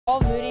Call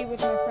of Duty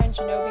with my friend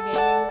Shinobi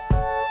Gaming.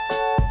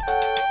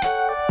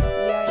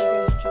 Yeah, you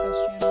guys should check his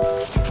channel.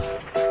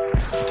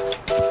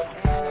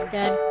 And I'm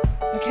dead.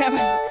 Okay,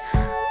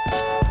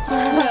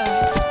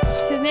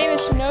 his name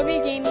is Shinobi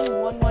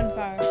Gaming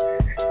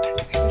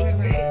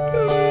 115.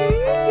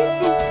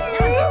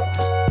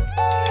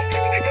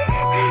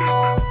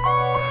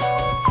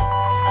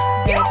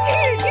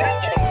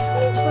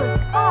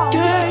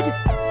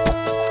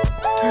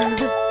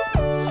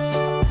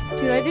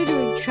 Dude, I didn't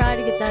even try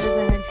to get that as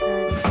a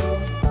headshot.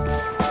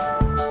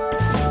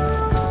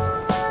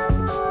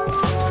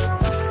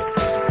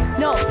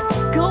 No,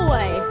 go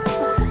away.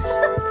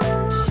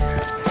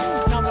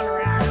 Not gonna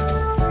react.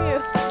 Screw you.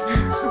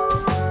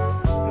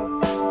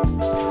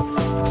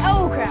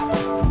 Oh crap.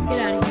 Get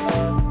out of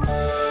here.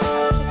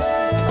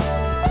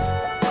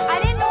 I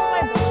didn't know my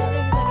ability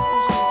because I don't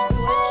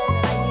usually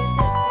switch, and I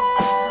used it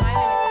this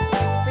time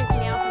and it freaked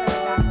me out when I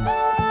went back.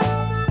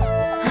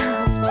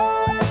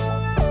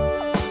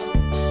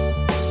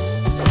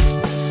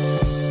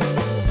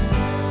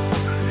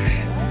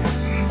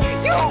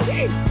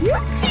 You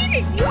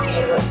cheated! You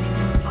used...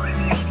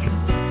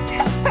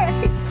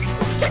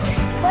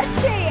 Let's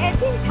say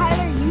anything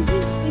Tyler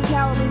uses is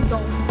now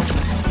illegal.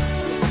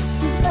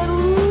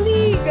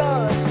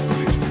 Illegal!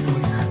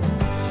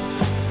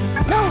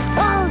 No!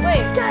 Oh,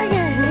 Wait, dang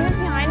it! he was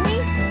behind me?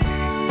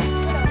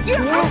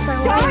 You're Yes, I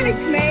Sonic,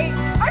 was. mate!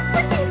 I'm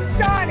freaking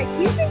Sonic!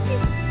 You think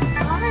you're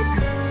Sonic?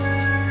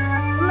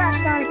 I'm not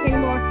Sonic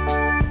anymore.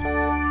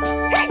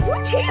 Hey, you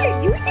cheated!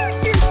 You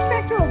used your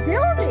special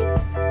ability!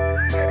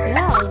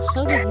 Yeah, so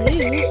did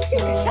you. So.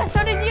 Yeah,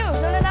 so did you,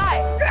 so did I.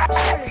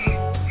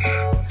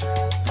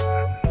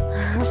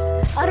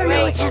 I don't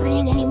know what's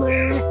happening anymore.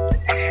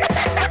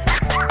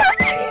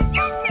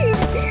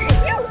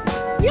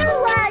 You're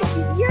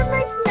lagging. You're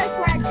making us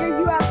lag because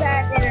you have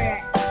bad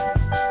internet.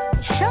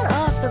 Shut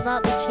up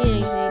about the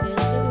cheating,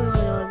 Vegas. It really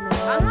annoyed me.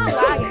 I'm not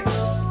lagging.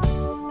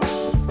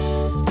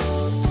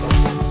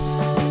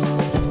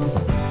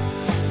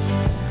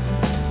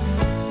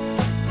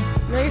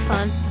 No, you're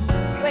fine.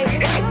 Wait, are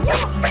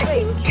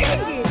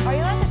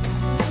you allowed to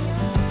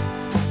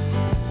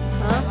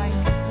Huh? like,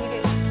 you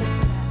get kicked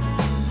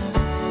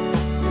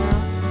No.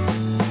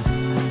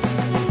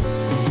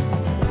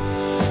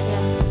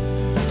 Yeah.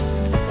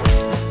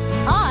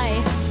 Hi!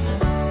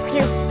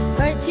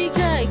 Alright,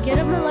 TJ, get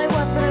him a light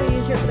weapon or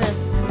use your fist.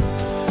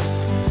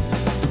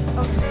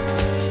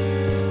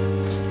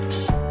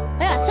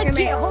 Yeah, I said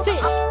Okay, get your hold on.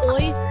 fist,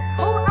 boy!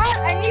 Hold on, I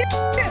need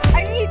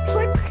to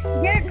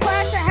get a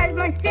class that has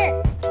my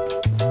fist.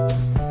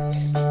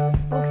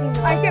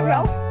 I can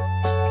roll.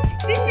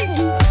 This is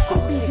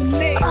amazing.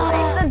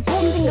 That's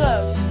boxing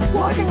gloves.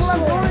 Boxing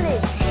gloves only.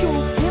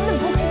 Shoot. Give me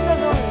boxing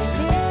gloves only.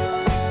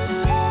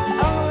 I don't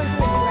know what to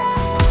do right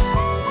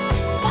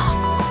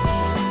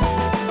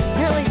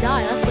Apparently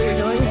die, that's what you're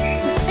doing.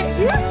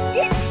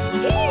 It's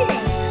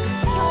cheating.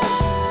 now.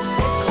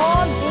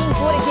 Called being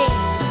good at games.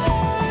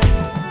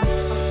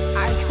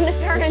 I'm gonna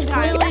turn It's into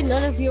clearly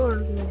none of you are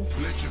good.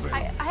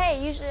 Hey,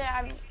 usually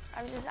I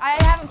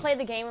haven't played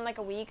the game in like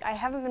a week. I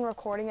haven't been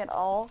recording at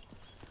all.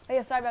 Oh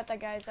yeah, sorry about that,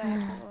 guys. I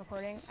haven't been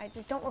recording. I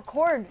just don't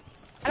record.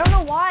 I don't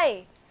know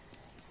why.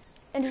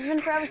 And it's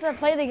been forever since I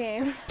played the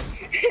game.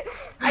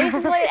 I used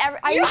to play it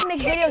I used to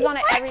make videos on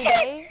it every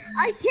day.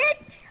 I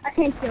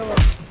can't kill him.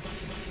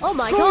 Oh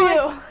my Screw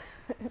god!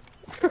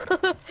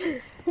 you.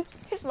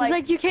 It's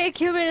like you can't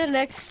kill me, the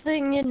next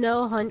thing you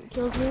know, Hunt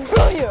kills me.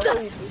 Screw you.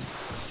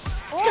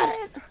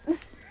 What?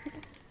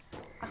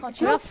 I thought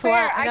you I got Not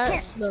fair, flat, I I got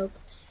can't- smoked.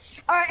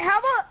 Alright, how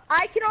about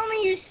I can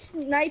only use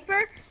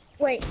sniper?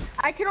 Wait,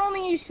 I can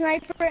only use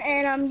sniper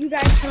and you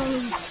guys can only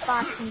use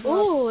boxing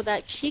gloves. Ooh,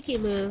 that cheeky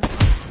move.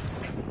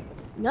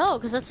 No,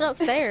 because that's not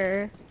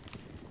fair.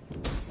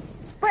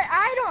 But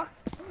I don't.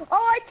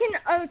 Oh, I can.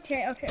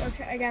 Okay,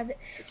 I got it.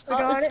 It's I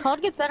got it.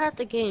 called get better at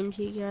the game,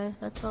 TJ.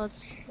 That's what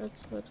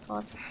it's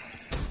called.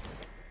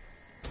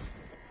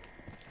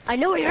 I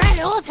know where you're at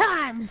all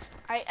times!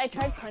 I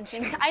tried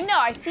punching. I know,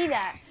 I see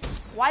that.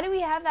 Why do we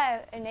have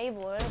that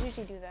enabled? I don't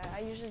usually do that. I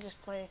usually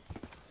just play.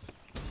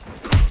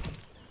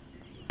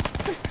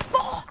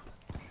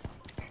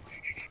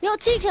 Yo,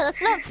 TJ,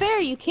 that's not fair.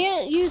 You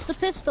can't use the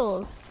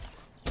pistols.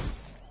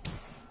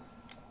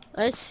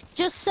 I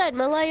just said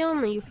melee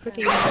only, you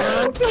freaking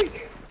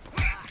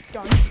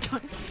Done.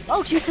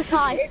 Oh, Jesus,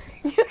 hi.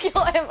 You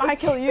kill him, I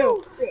kill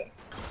you.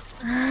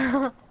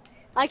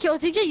 I kill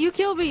TJ, you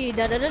kill me.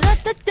 Da da da da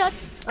da da.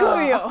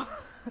 Screw you.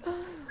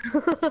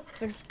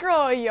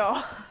 Screw you.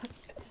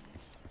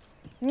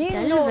 Me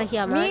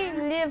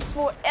live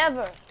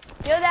forever.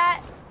 Feel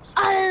that?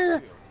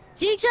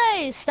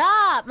 TJ,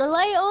 stop!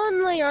 Melee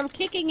only, or I'm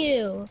kicking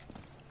you.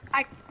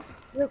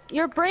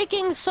 You're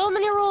breaking so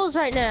many rules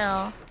right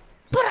now.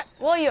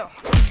 Will you?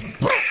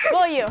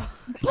 Will you?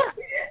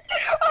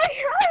 I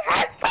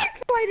had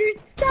fighters.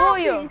 Will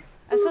you?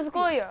 I said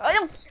school you. I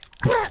don't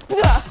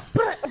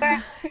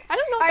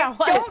know what that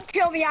was. Don't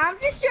kill me. I'm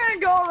just gonna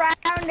go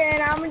around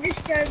and I'm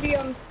just gonna be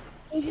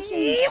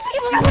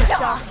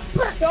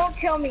Don't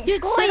kill me.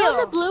 Dude, sit on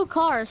the blue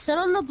car. Sit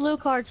on the blue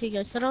car,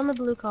 TJ. Sit on the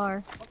blue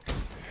car.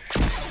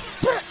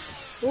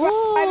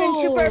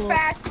 Driving super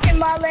fast in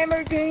my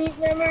Lamborghini.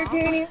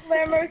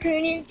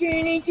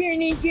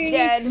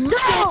 Dead.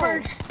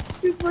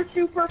 Super,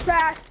 super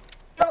fast.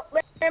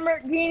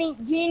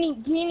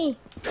 Lamborghini.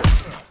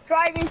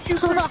 Driving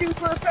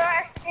super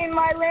fast in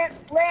my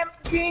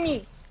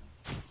Lamborghini.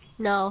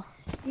 No.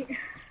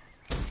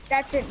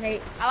 That's it,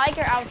 mate. I like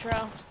your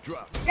outro.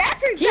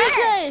 That's it.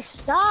 TJ,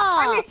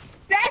 stop.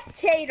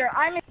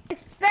 I'm a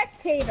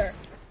spectator.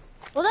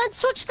 Well then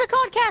switch to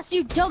Codcast,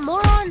 you dumb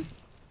moron.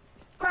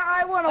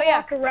 I want to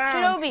walk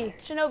around.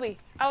 Shinobi,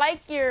 I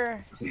like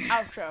your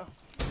outro.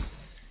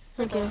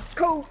 Thank you.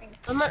 Cool.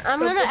 I'm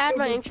gonna add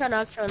my intro and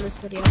outro in this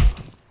video.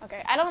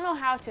 Okay, I don't know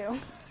how to.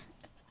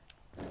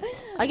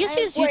 I guess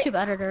use YouTube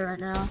editor right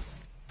now.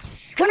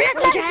 Come here,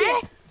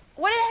 TJ.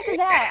 What the heck is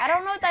that? I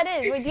don't know what that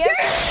is. Wait, do you have...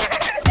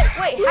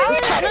 Wait, how is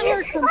It's on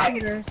your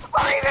computer.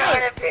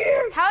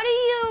 How do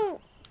you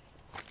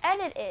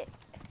edit it?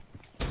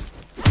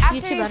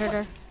 YouTube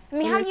editor. I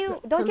mean, how do you...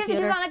 Don't you have to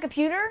do it on a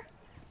computer?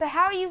 But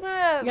how are you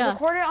gonna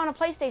record it on a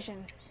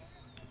PlayStation?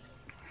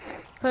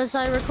 Because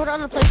I record it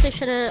on the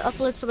PlayStation and it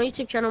uploads to my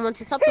YouTube channel.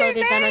 Once it's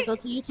uploaded, then I go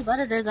to YouTube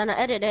editor, then I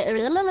edit it.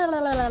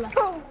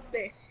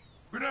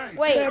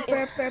 Wait, is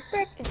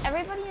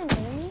everybody an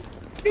enemy?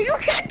 You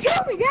can't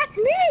kill me, that's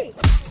me!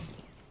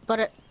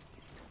 But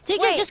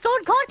TJ, just go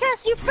in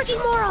Codcast, you freaking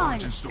moron!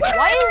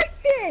 Why is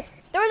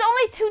this? there was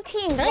only 2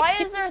 teams? Why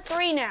is there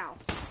 3 now?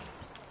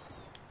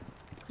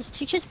 Because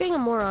TJ's being a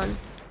moron.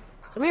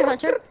 Come here,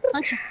 Hunter.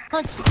 Hunt.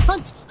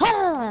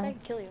 I can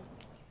kill you.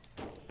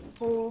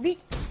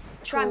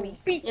 Try me.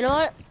 You know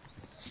what?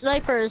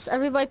 Snipers.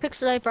 Everybody pick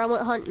sniper. I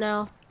want Hunt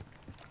now.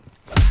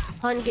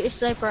 Hunt, get your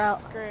sniper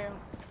out. Screw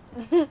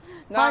you.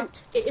 No.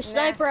 Hunt, get your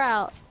sniper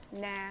out.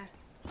 Nah.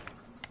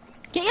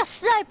 Get your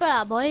sniper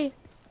out, boy.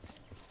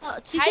 Oh,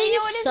 TJ, How do you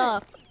know you it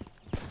suck.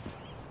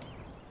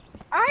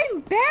 I'm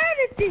bad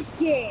at this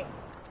game.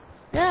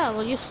 Yeah,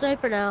 well, you're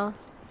sniper now.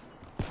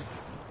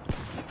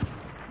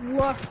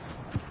 Look.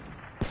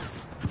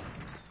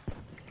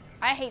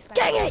 I hate snipers.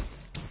 Dang it!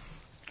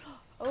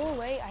 Oh,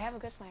 wait, I have a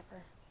good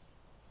sniper.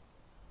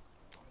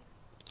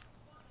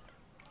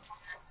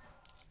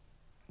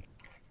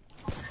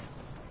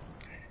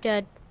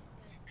 Dead.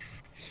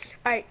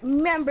 Alright,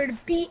 remember to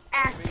be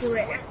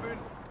accurate.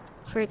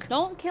 Freak.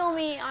 Don't kill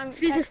me, I'm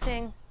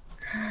texting.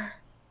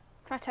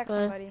 Try to text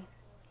somebody.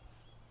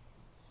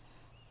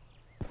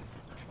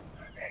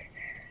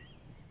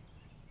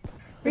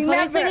 The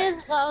funny thing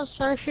is, I was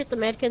trying to shoot the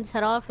mannequin's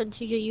head off, and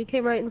TJ, you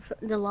came right in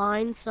the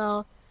line,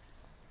 so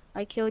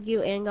I killed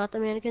you and got the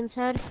mannequin's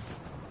head.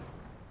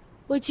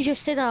 Wait, TJ,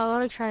 stay there. I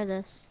want to try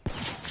this.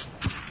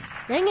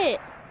 Dang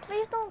it!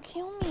 Please don't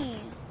kill me.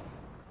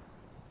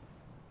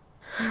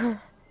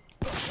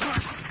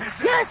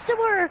 Yes, it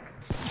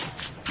worked!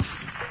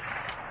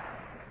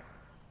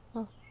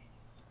 Oh.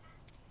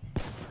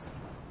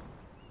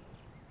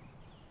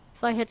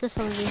 If I hit this,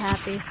 I'm gonna be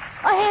happy.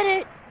 I hit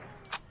it!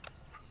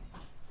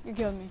 You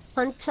killed me.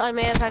 Hunt, I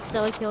may have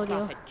accidentally killed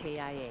you.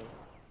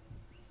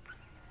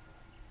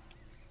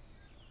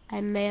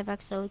 I may have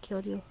accidentally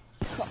killed you.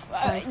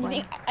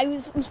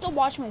 I'm still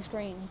watching my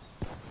screen.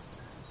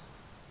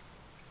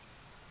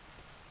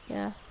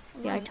 Yeah.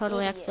 Yeah, I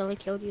totally accidentally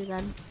killed you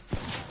then.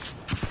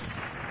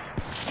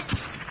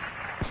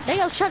 Dang,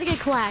 I was trying to get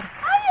clad.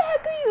 How the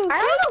heck are you?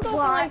 I don't know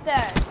why. Like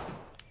that.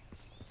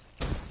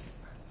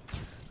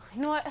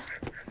 You know what?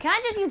 Can I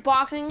just use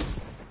boxing?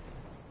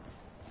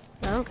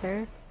 I don't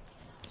care.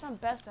 It's not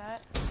best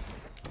at.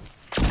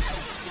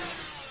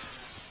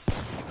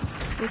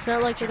 It's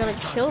not like you're gonna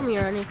kill me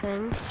or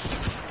anything.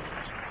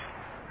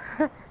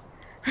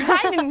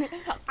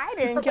 I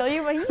didn't kill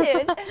you, but he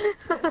did.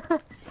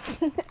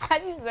 I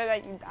just said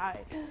that you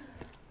died.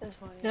 That's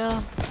funny.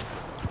 Yeah.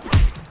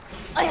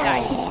 I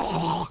died.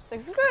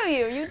 Like, screw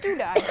you, you do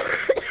die.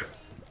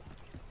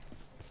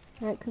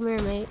 Alright, come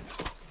here, mate.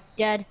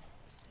 Dead.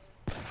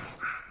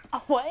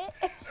 What?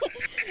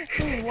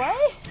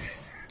 What?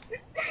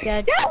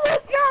 Dead. That was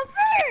not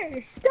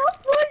fair!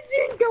 Stuff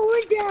wasn't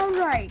going down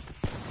right.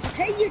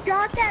 Hey, you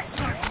got that?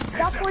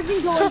 Stuff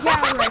wasn't going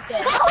down right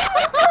there.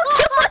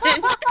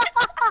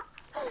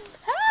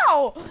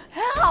 How?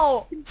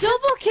 How?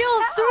 Double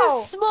kill through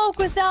smoke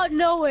without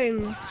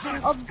knowing.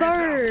 A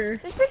burr.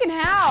 Just freaking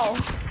how?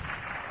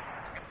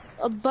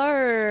 A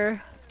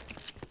burr.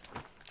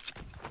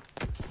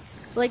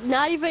 Like,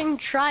 not even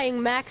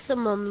trying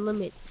maximum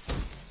limits.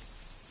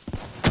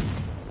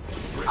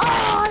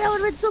 Oh, that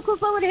would've been so cool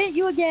if I would've hit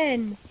you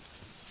again.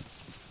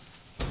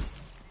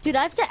 Dude,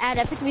 I have to add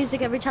epic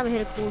music every time I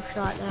hit a cool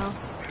shot now.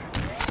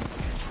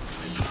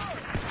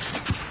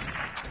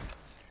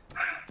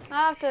 I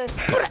have to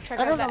check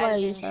I don't know out why I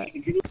the use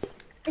editing. that.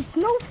 It's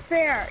no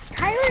fair.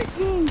 Tyler's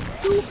being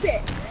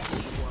stupid.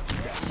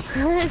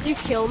 As you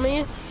kill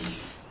me.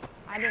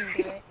 I didn't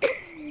do it.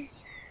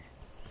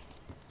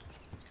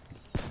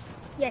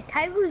 Yeah,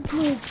 Tyler's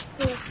being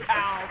stupid.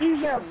 Ow.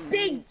 He's a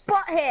big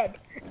butthead.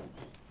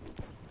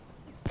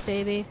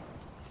 Baby.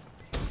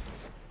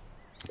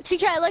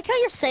 TJ, I like how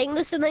you're saying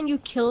this and then you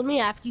kill me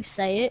after you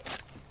say it.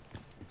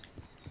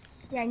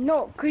 Yeah, I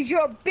know, cause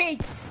you're a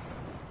big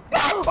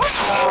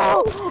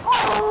Oh!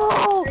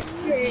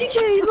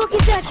 TJ, look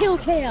at that kill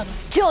cam!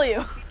 Kill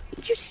you.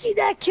 Did you see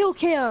that kill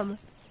cam?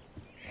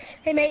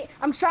 Hey mate,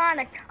 I'm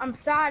Sonic. I'm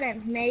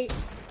Sonic, mate.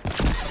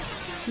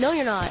 No,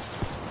 you're not.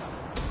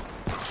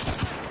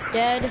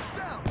 Dead.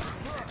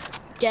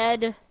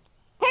 Dead.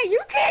 Hey,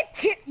 you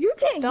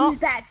can't Don't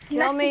use that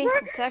kill me.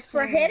 sniper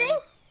for hitting.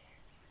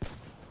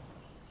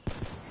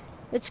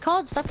 It's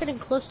called stop getting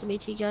close to me,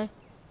 TJ.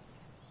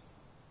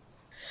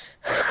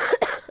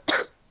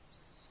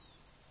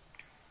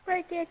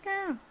 Break it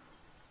down.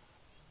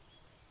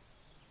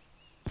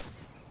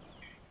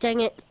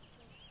 Dang it.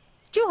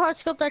 Did you hard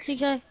scope that,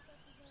 TJ?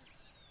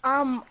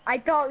 I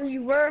thought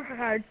you were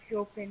hard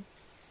scoping.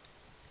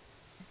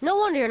 No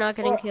wonder you're not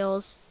getting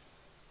kills.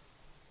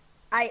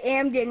 I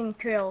am getting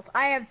kills.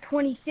 I have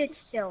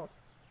 26 kills.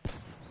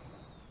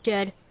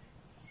 Dead.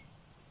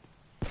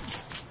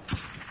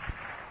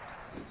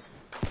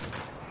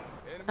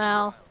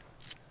 Ow.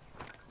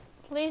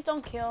 Please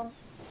don't kill.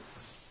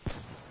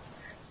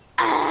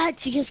 Ah,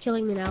 TJ's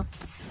killing me now.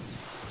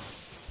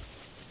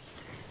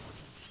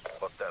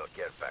 Hostile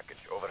care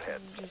package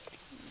overhead.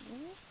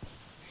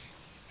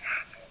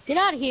 Get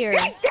out of here.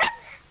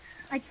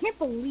 I can't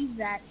believe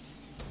that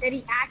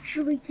he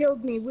actually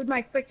killed me with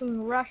my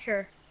freaking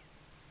rusher.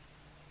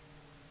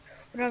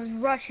 But I was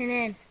rushing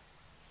in.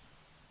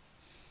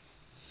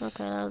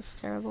 Okay, that was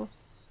terrible.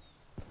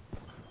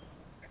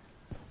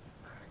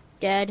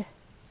 Dead.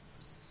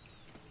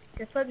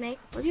 Just what, mate?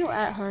 Where are you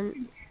at,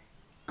 Hunt?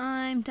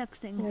 I'm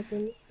texting.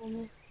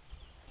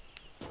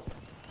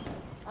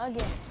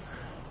 Again.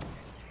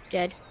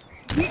 Dead.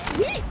 He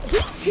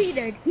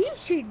cheated.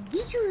 He's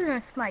using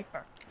a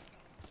sniper.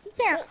 He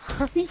can't.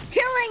 He's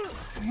killing.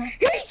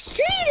 He's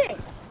cheating.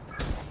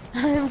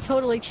 I'm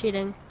totally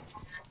cheating.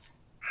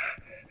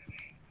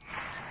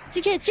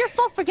 TJ, it's your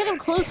fault for getting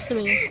close to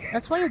me.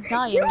 That's why you're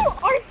dying. You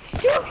are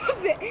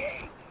stupid.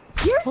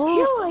 You're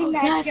killing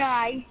that yes.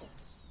 guy.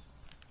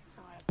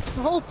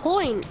 The whole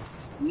point.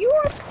 You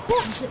are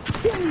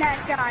killing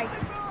that guy.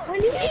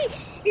 When he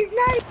is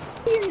not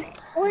even.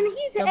 When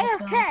he's Double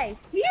AFK. kill.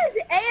 He is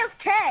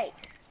AFK.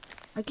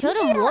 I killed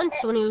him once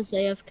when he was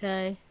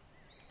AFK.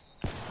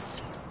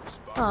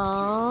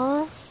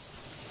 Aww.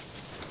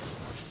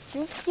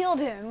 You killed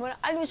him when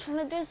I was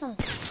trying to do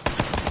something.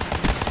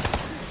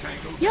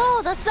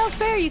 Yo, that's not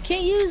fair. You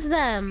can't use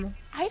them.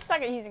 I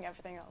suck at using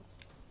everything else.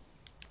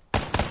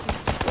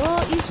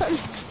 Well, use something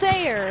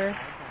fair.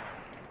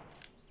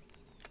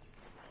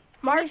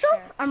 Marshals?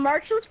 fair. Are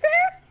marshals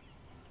fair?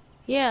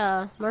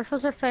 Yeah,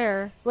 marshals are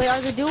fair. Wait,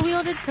 are they dual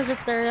wielded? Because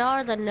if they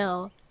are, then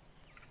no.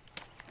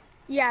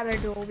 Yeah, they're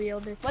dual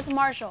wielded. What's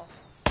Marshall?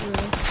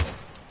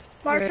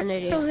 Marshall an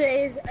idiot.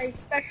 is a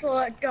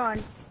special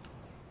gun.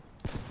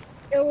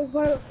 It was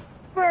one of the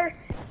first.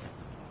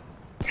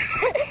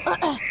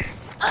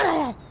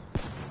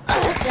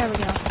 There we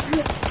go.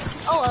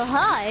 Oh,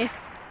 hi.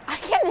 I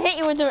can't hit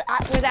you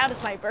without a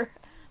sniper.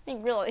 I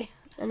mean, really.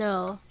 I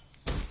know.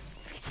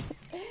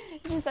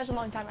 It's been such a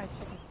long time I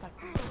should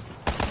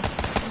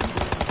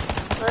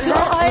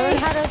Learn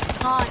how to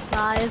COD,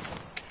 guys.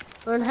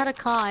 Learn how to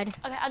COD.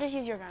 Okay, I'll just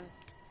use your gun.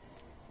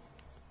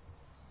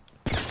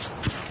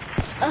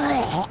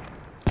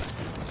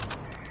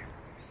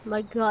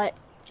 My gut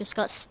just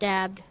got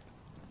stabbed.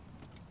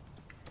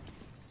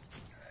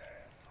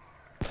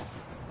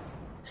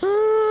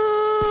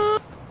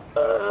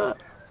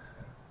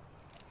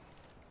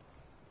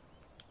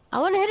 I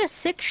want to hit a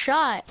 6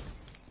 shot.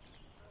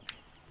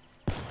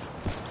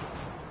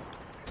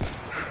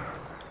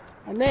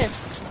 I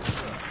missed.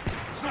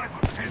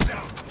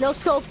 No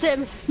scoped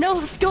him. No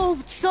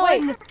scoped,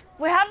 son.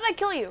 Wait, how did I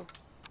kill you?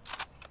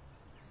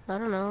 I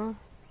don't know.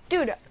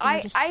 Dude, did.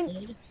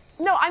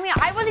 no, I mean,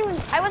 I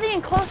wasn't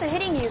even close to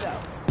hitting you though.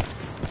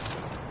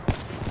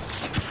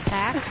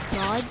 Hacks,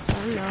 mods, I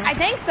don't know. I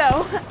think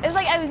so. It's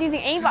like I was using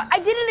aimbot. I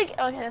did it again.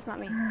 Okay, that's not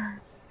me.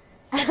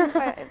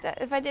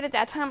 If I did it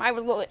that time, I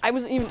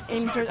wasn't even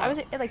aiming towards. I was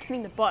like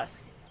hitting the bus.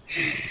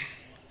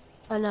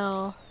 I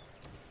know.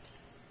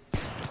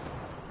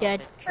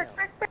 Dead.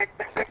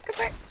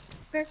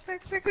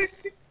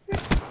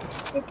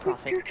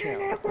 Profit kill.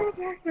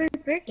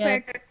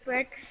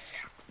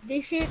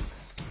 This is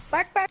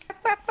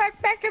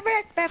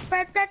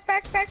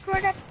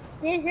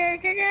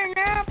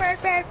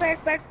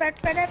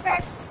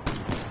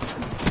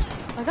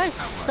My guys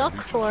suck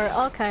for it.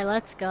 Okay,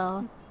 let's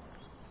go.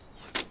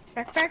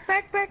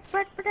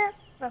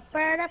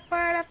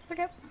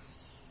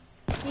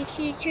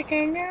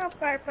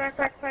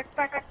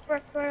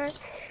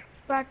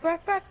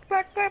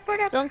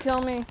 Don't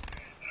kill me.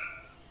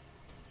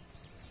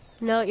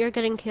 No, you're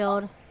getting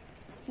killed.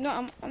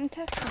 No, I'm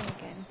texting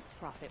again.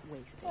 Profit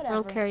wasted. I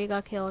don't care, you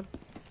got killed.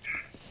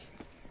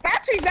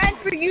 That's revenge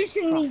for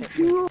using these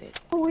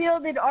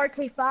dual-wielded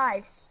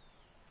RK5s.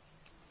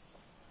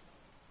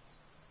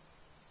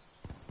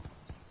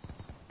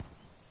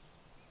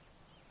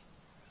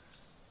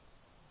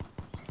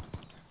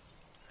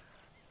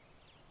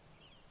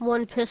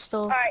 One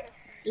pistol. Alright.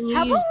 And you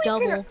How use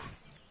about we double.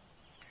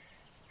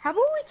 How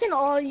about we can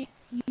all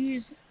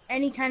use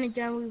any kind of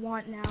gun we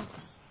want now.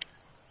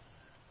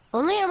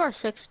 Only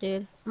MR6,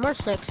 dude.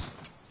 MR6.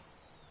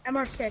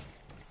 MR6.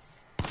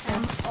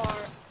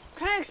 MR.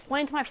 Can I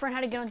explain to my friend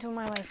how to get onto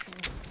my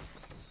license?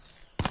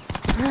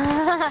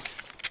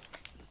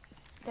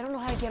 They don't know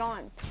how to get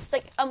on. It's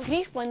like, can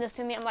you explain this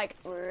to me? I'm like,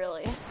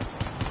 really?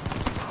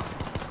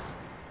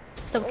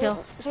 Double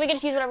kill. So we can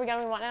just use whatever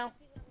gun we want now?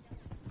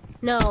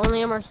 No, only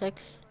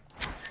MR6.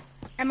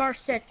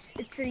 MR6.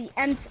 It's the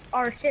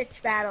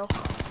MR6 battle.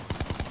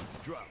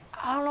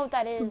 I don't know what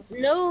that is.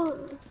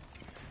 No.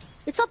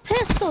 It's a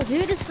pistol,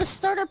 dude. It's the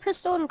starter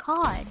pistol in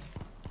COD.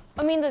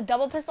 I mean the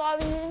double pistol I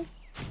was using?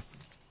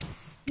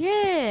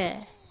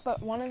 Yeah.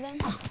 But one of them?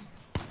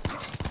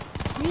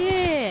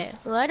 Yeah.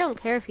 Well, I don't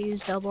care if you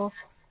use double.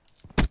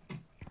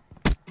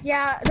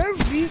 Yeah,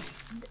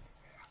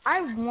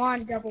 I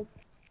want double.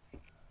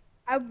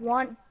 I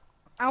want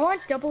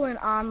double in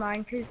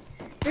online because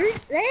they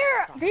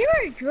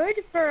are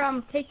good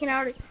for taking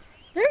out.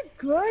 They're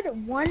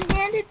good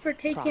one-handed for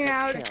taking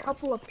out a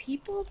couple of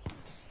people,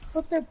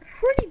 but they're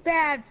pretty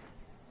bad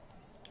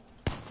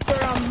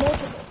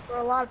for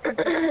a lot of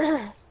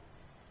people.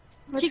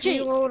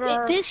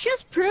 GG, this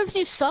just proves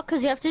you suck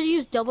because you have to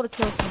use double to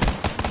kill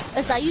someone.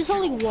 As I use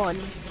only one.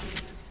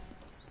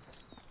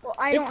 Well,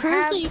 I It don't proves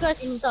have that you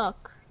guys any,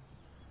 suck.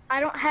 I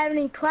don't have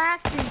any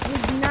classes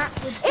with not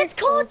with It's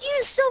pistols. called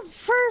use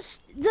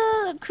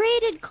the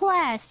created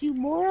class, you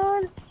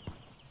moron.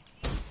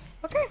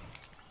 Okay.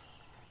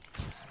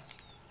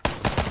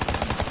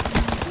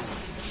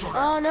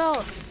 Oh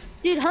no.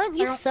 Dude, Hunt,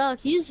 you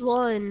suck. Use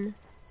one.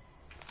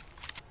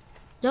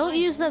 Don't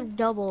use them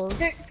doubles.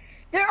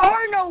 There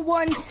are no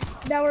ones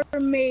that were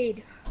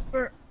made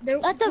for.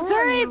 At the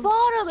very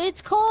bottom,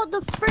 it's called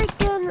the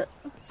freaking.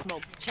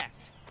 Smoke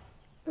checked.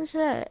 What's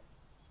that?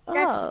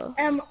 Oh.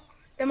 That's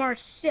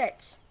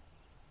MR6.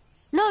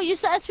 No,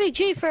 use the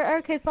SVG for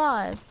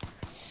RK5.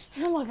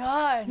 Oh my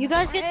god. You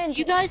guys can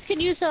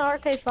use the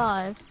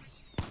RK5.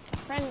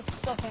 Friends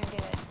still can't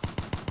get it.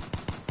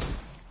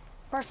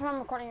 First time I'm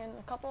recording in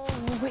a couple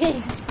of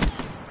weeks.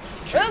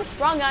 Oops,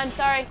 wrong gun,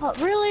 sorry. Oh,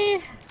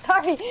 really?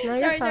 Sorry. No, sorry,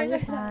 you're fine, you're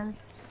sorry. fine.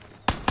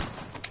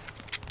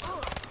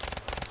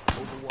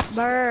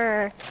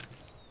 Brr.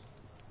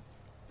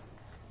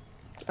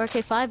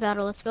 RK5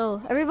 battle, let's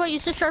go. Everybody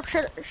use the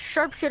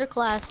sharpshooter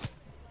class.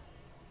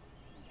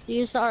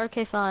 Use the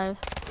RK5.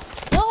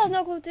 Still has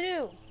no clue what to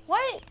do.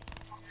 What?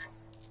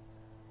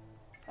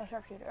 Oh,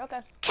 sharpshooter, okay.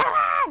 Come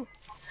on!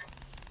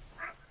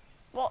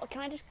 Well,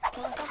 can I just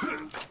kill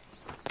myself?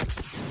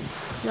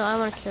 No, I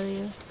want to kill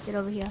you. Get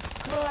over here.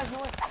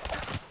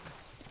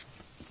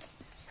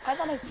 I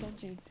thought I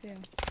killed you too.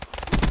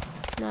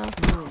 No.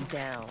 Moon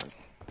down.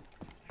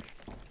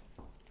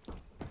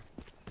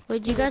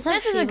 Wait, do you guys have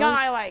This is a gun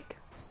I Shivas? like.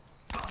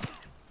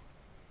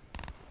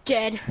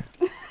 Dead.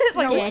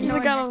 Like, this Dead. is the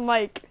gun I'm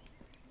like.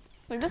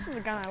 Like, this is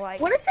the gun I like.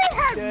 What if they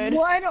had Good.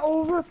 one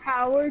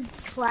overpowered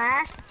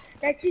class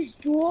that's just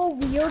dual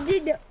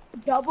wielded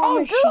double Oh,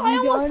 machine dude, I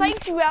almost gun?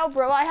 psyched you out,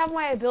 bro. I have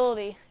my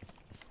ability.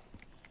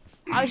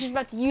 I was just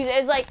about to use it.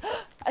 It's like,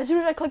 as soon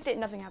as I clicked it,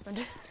 nothing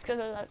happened. Because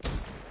of that.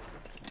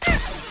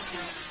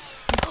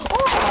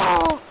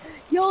 Oh!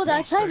 Yo,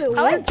 that kind of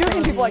I like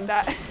joking people like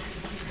that.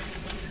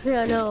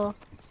 Yeah, no.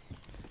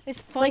 It's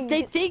funny. Like,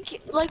 they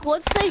think, like,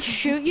 once they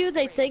shoot you,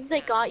 they think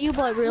they got you,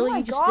 but really my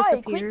you just God,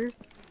 disappear.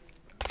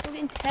 Look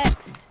in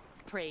text.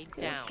 Prey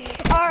down.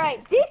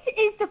 Alright, this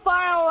is the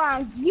final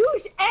round.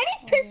 Use any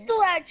pistol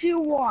that you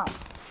want.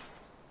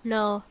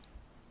 No.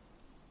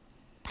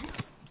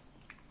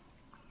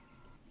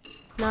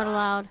 Not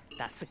allowed.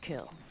 That's a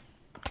kill.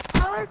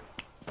 That's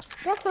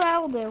what I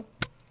will do.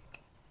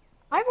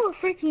 I will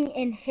freaking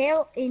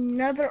inhale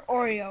another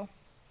Oreo.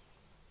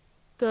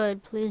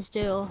 Good, please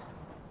do.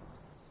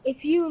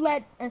 If you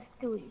let us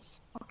do this,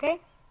 okay?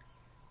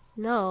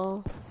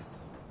 No.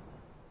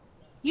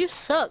 You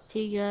suck,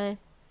 TJ.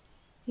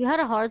 You had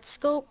a hard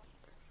scope?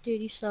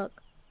 Dude, you suck.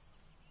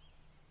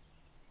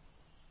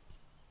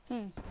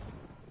 Hold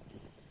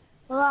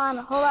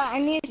on. I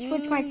need to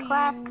switch my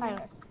class,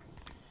 Tyler.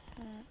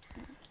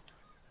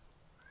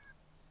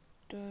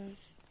 Does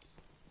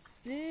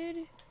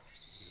vid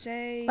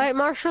say? Alright,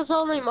 marshals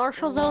only,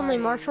 marshals only,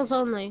 marshals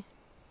only.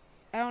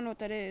 I don't know what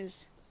that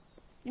is.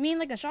 You mean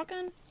like a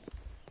shotgun?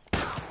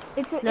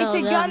 It's a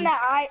No, gun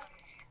that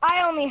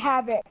I only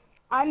have it.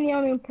 I'm the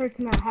only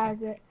person that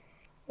has it.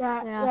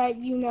 That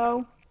you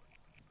know.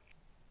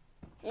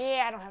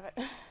 Yeah, I don't have it.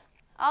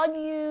 I'll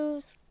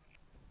use.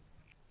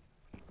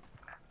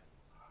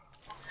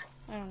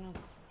 I don't know.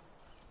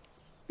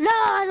 No,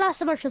 I lost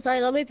the marshals.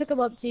 Alright, let me pick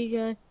them up,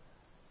 TJ.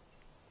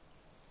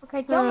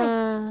 Okay, tell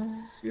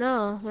me.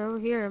 No, they're over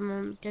here. I'm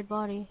a dead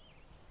body.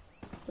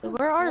 Wait,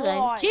 where are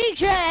God. they?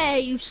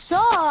 TJ, you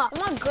suck!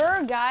 I'm on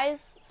Gur, guys.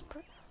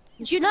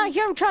 Did you not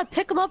hear him trying to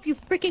pick them up, you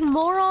freaking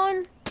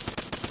moron?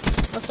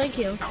 Oh, thank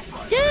you.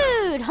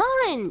 Dude,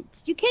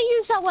 Hunt! You can't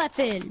use that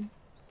weapon!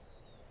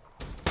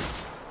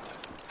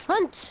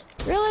 Hunt!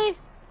 Really?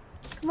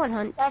 Come on,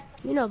 Hunt.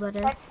 You know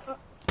better.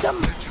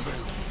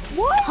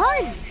 What?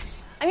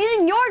 Hunt! I'm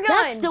using your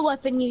gun. That's the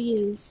weapon you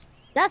use.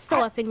 That's the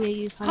weapon you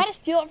use, I Hunt. had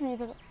to steal it from you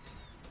because.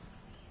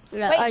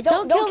 Yeah, Wait, alright,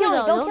 don't kill me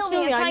though. Don't kill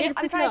me. I'm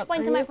trying to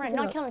explain to my pick friend. it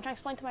Don't up. kill me. I'm trying to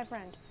explain to my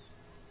friend.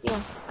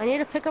 Yeah, I need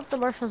to pick up the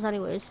marshals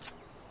anyways.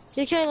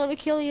 JJ, let me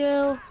kill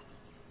you.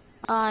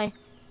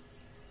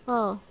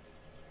 Oh,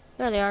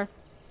 there they are.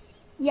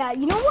 Yeah,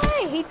 you know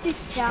why I hate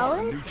this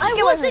challenge? I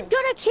wasn't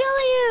gonna kill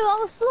you. I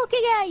was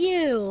looking at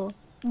you.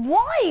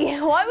 Why?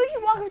 Why would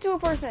you walk up to a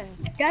person?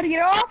 Gotta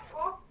get off.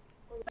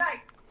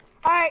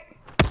 Alright,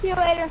 see you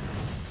later.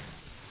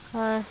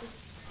 I'll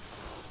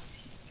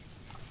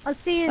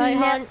see you in the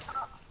Hunt. next.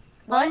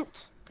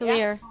 Hunt, come Yeah.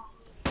 here.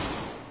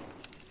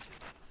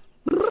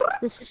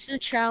 This is the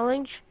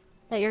challenge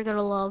that you're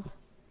gonna love.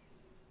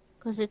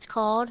 Cause it's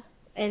called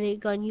Any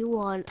Gun You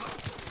Want.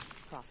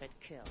 Profit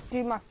kill.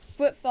 Dude, my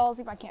foot fell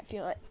asleep. I can't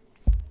feel it.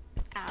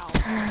 Ow.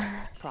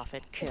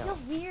 Profit kill.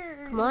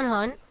 Weird. Come on,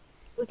 Hunt.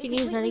 We can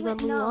use any gun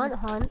we want,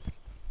 Hunt.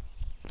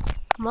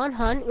 Come on,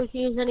 Hunt. We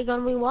can use any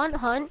gun we want,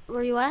 Hunt.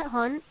 Where you at,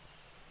 Hunt?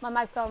 My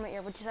mic fell in my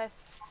ear. What'd you say?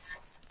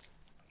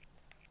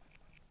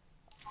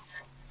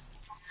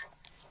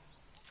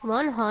 Come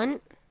on,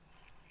 Hunt.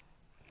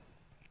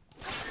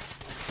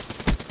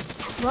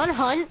 Come on,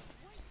 Hunt.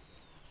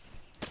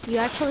 You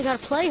actually gotta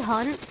play,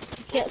 Hunt.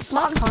 You can't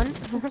suck, Hunt.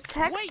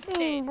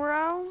 Texting,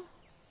 bro.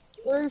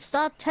 Well, then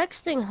stop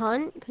texting,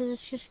 Hunt, because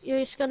it's just you're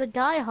just gonna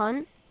die,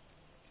 Hunt.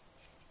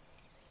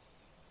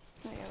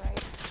 No, you're right.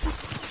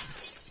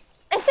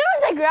 As soon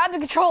as I grab the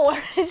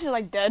controller, it's just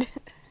like dead.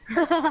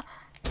 Like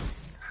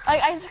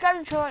I just grabbed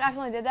the controller and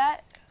accidentally did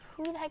that.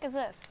 Who the heck is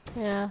this?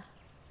 Yeah,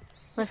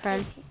 my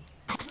friend.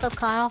 What's up,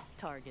 Kyle?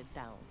 Target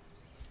down.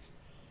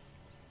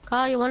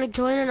 Kyle, you want to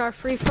join in our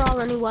free-for-all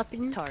any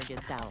weapon? Target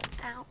down.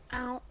 Ow,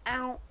 ow,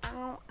 ow,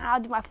 ow, ow.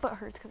 Dude, my foot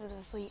hurts because I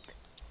was asleep.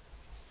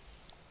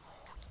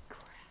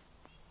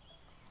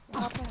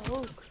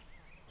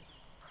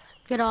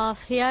 Get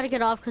off. He had to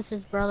get off because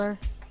his brother.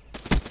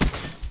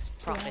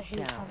 I Profit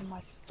hate down. having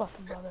my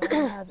fucking brother. I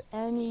don't have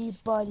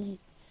anybody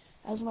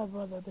as my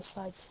brother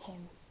besides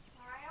him.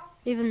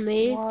 Even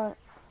me. What?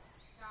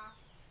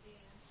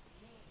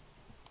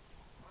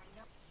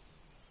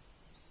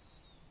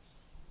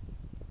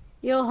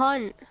 Yo,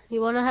 Hunt, you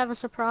want to have a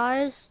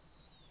surprise?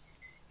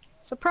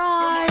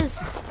 Surprise!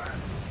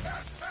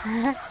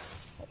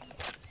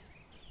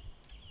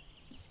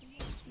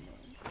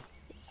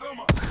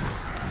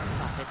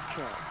 Profit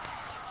kill.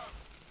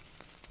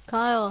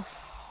 Kyle,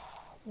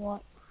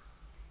 What?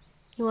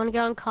 you want to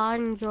get on COD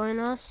and join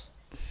us?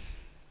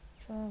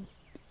 Sure.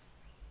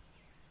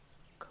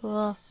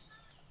 Cool.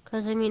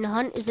 Because, I mean,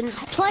 Hunt isn't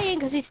playing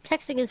because he's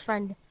texting his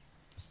friend.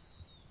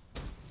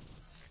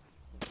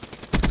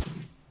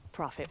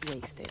 Profit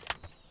wasted.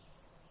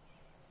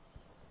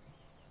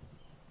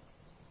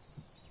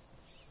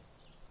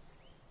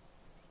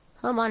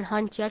 Come on,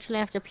 Hunt, you actually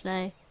have to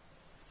play.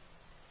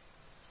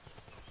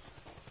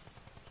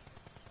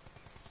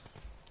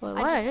 Wait,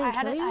 what? I didn't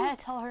kill you? I had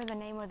to tell her the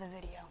name of the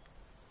video.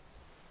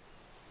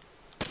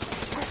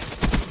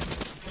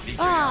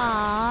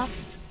 Ah.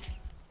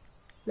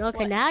 Okay,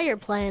 What? now you're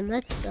playing.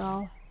 Let's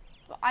go.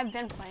 Well, I've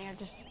been playing. I'm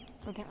just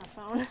looking at my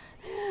phone.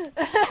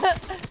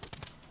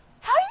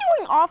 How are you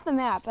going off the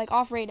map, like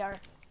off radar?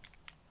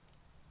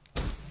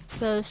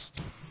 Ghost.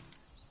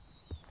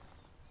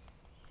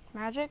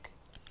 Magic?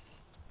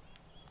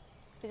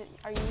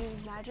 Are you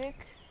using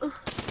magic?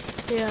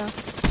 Yeah.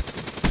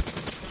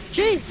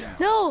 Jeez,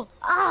 no!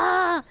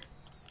 Ah!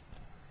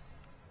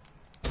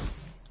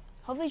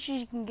 Hopefully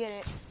she can get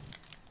it.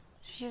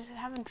 She's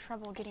having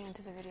trouble getting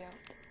into the video.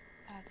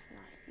 That's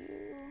not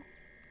you.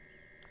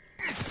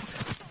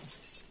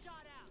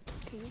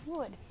 Okay, you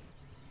would.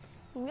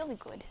 Really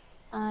good.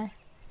 Hi.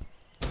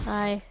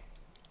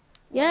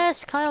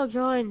 Yes, Kyle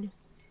joined.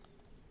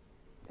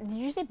 Did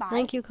you say bye?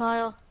 Thank you,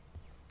 Kyle.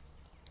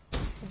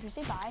 Did you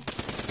say bye?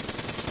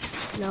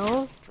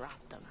 No. Drop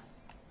them.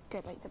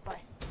 Good, wait, say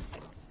bye.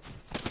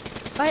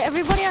 Alright,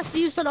 everybody has to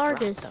use an Drop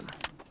Argus. them.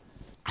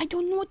 I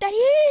don't know what that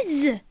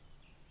is!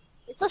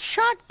 It's a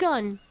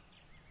shotgun.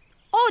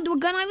 Oh, the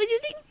gun I was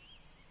using?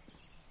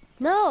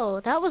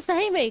 No, that was the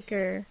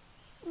haymaker.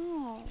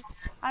 Oh,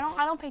 I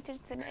don't pay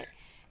attention to it.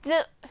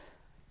 The,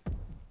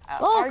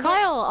 Oh, Argus?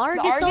 Kyle,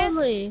 Argus, Argus?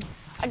 only.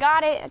 I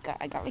got it.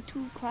 I got like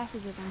 2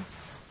 classes of them.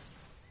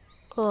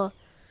 Cool.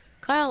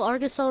 Kyle,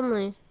 Argus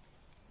only.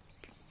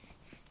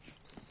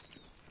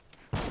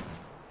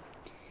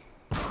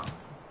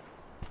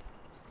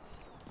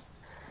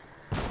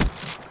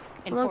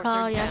 Come on, Enforcer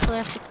Kyle, you down. actually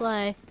have to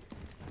play.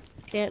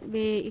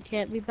 You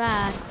can't be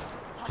bad.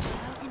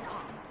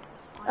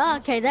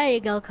 Okay, there you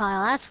go,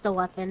 Kyle. That's the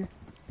weapon.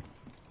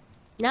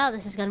 Now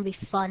this is gonna be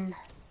fun.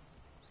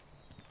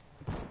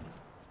 It's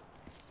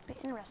been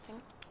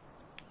interesting.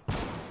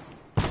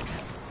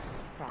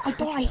 Profit I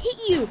thought I kill. hit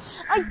you.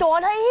 I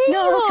thought I hit you.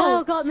 No,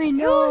 Kyle got me. You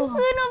No. son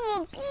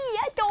of a bee.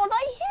 I thought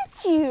I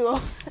hit you.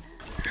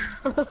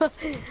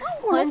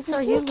 Hunt,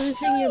 are you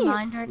losing your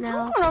mind right I'm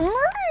now? gonna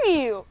murder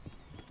you.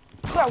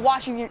 You better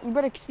watch you. You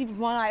better sleep with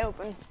one eye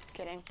open.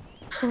 Kidding.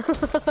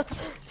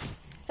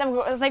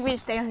 It's like we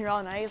just stay on here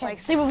all night. It's like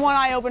sleep with one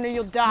eye open or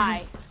you'll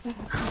die.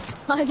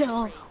 I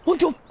know. What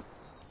the?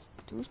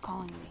 Who's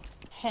calling me?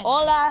 Hen.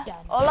 Hola.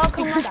 Done. Hola,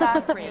 ¿cómo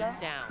estás? Bring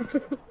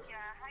down.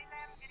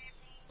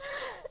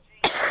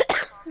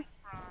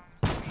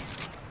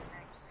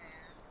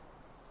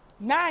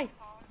 Nay.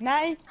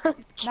 Nay.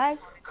 Nay.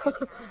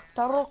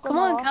 Taro ko Come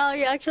on, na. Kyle,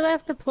 you actually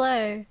have to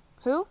play.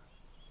 Who?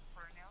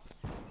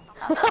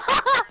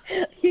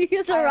 You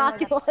use a I don't know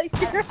rocket that-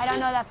 launcher. I don't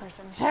know that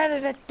person.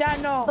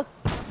 Hervetano.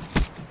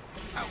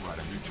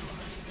 Outrider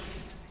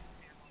neutralized.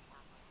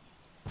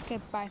 Okay,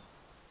 bye.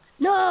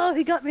 No,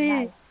 he got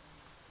me.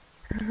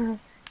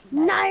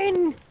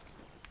 9.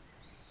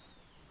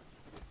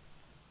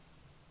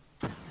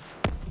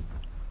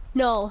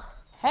 No.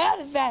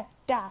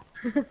 Helvete.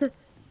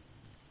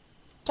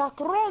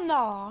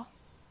 Chakrona.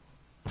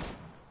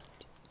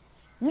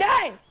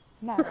 Nej!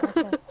 Nej,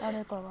 okej. Ja,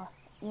 det går bra.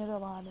 Det går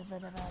bra, det för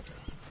det väsen.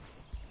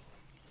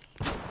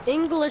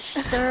 English,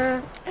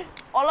 sir.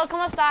 Hola,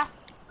 ¿cómo estás?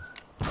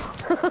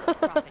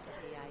 Profit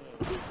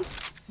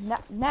CIA.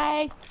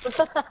 Nej!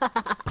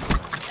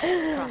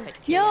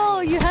 Profit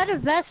Yo, CIA. you had a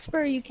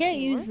Vesper. You can't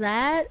use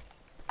that.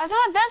 That's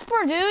not a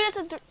Vesper,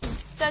 dude.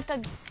 That's a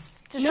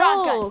No,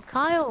 shotgun.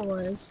 Kyle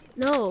was.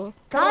 No.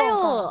 Kyle.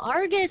 Kyle,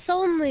 Argus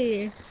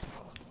only.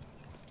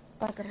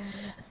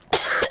 Takrona.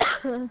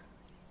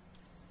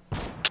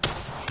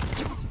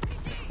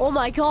 Oh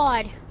my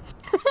god.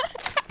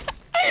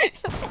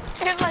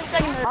 Here's my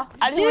second one.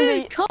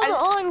 Dude, come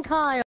on,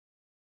 Kyle.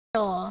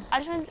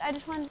 I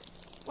just want.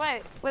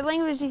 Wait, what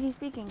language is he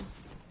speaking?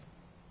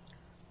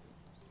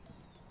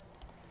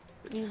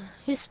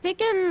 He's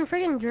speaking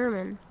freaking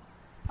German.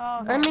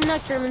 Oh, I mean,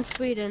 not German,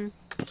 Swedish.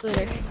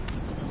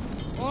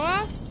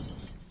 what?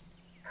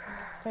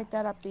 Take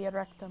that up the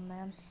rectum,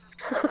 man.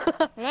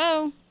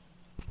 Hello?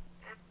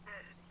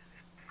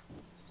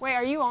 Wait,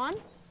 are you on?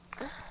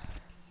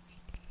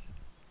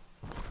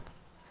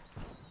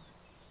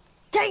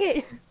 Dang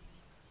it!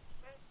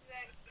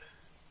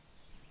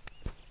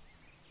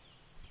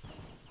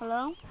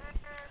 Hello?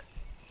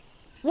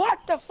 What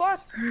the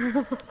fuck?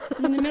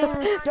 I'm in the middle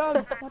of... Doug,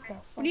 what the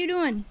fuck? What are you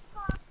doing?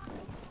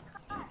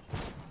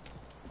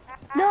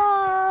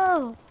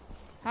 No!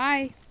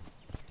 Hi.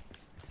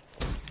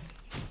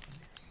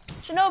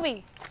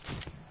 Shinobi,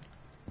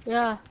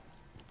 Yeah.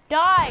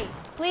 die,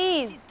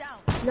 please.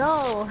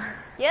 No.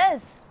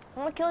 Yes, I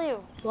want to kill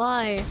you.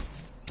 Why?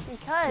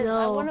 Because I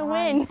No, want to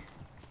why? win.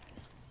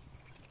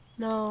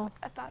 No.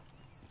 I thought...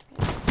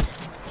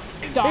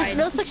 There's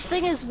no such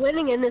thing as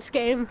winning in this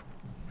game.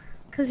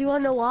 Cause you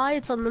wanna know why?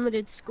 It's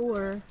unlimited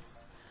score.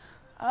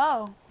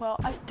 Oh, well,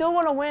 I still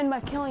want to win by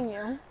killing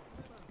you.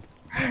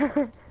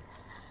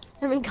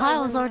 I mean,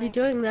 Kyle's already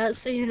doing that,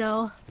 so you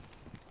know.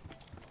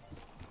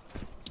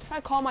 Try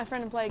to call my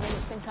friend and play again at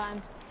the same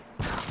time.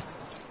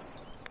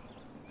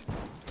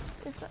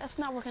 It's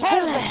not working.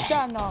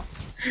 Helvetano.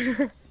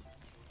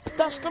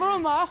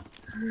 Taskrona.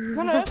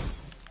 Hörru.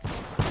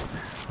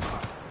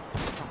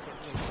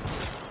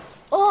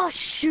 Oh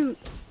shoot!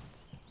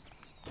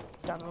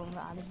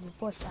 Takrona, det blir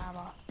på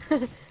samma.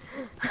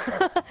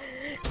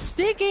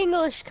 Speak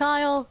English,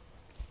 Kyle.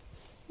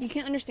 You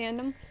can't understand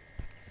him?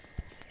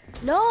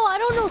 No, I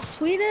don't know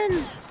Sweden.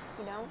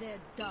 You don't? They're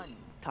done.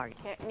 Target.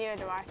 Yeah, neither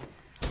do I.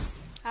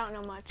 I don't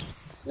know much.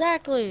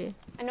 Exactly.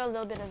 I know a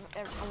little bit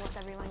of almost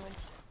every language.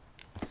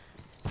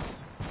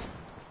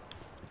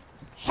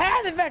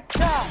 Helvete!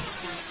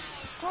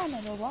 Fan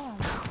är det bara?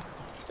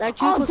 That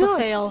juke was a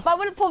fail. If I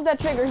would have pulled that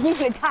trigger, you would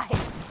have died.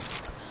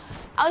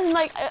 I was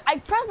like, I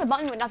pressed the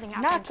button but nothing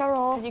happened.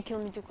 Nakaro. Because you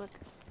killed me too quick.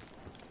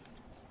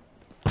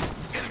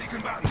 Enemy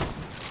combatants.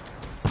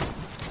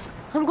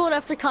 I'm going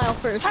after Kyle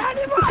first.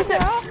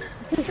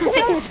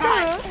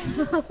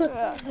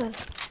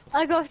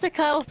 I go after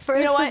Kyle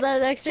first, what? and then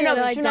the next thing I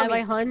know, I die Shinobi.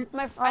 by hunt.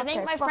 I think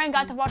Okay, my fuck friend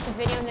got you. to watch the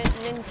video and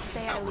then they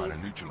had to Outrider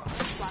leave.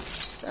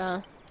 neutralized.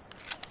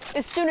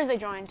 As soon as they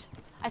joined.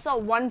 I saw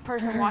one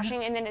person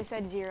watching and then it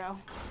said 0.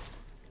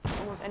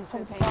 Almost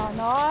instantaneously.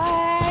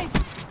 Nej!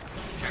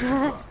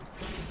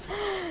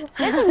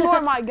 This is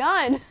more my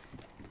gun.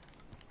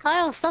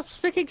 Kyle, stop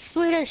speaking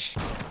Swedish.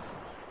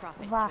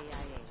 Profit Va.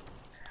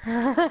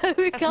 CIA.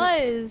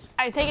 Because.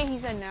 I take it he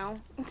said no.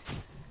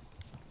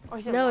 Or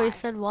he said No, why. he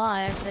said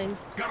why, I think.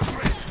 Got a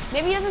threat.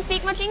 Maybe he doesn't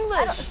speak much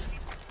English.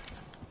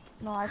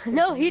 No, I speak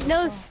No, he English,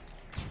 knows. so-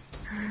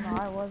 No,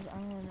 I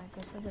mean, I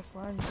guess I just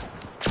learned.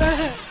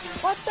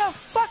 What the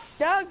fuck,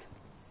 Doug?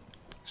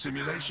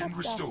 Simulation The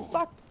restored.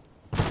 fuck?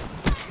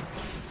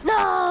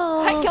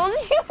 No! I killed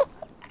you?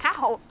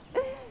 How?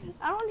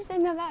 I don't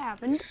understand how that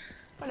happened.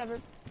 Whatever.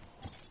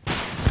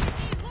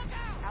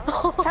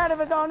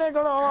 Helvete,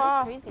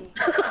 Nicola! Crazy.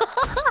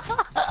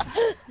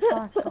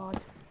 Oh, God.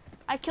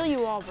 I kill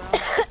you all, bro.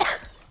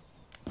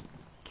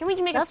 Can we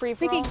make a Stop free for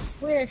speaking all?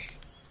 Swedish.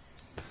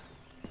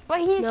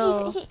 But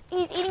No. he's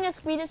eating a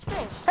Swedish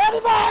fish.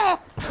 Helvete!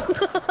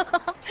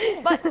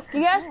 But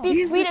you gotta speak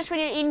He's- Swedish when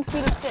you're eating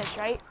Swedish fish,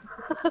 right?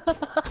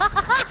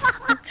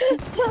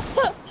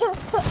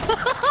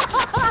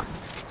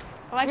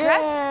 Am I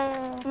correct?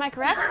 Yeah. Am I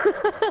correct?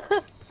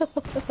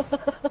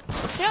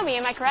 Shinobi,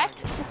 am I correct?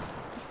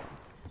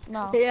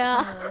 No.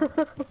 Yeah.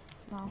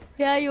 No.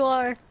 Yeah, you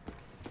are.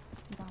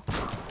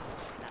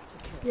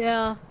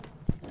 Yeah.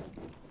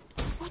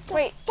 What the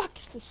Wait. fuck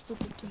is this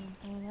stupid game,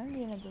 man? I'm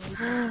gonna delete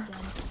this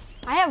again.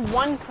 I have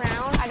 1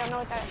 crown. I don't know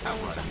what that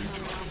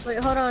is. Wait,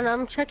 hold on.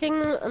 I'm checking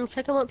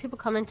what people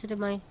commented in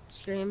my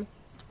stream.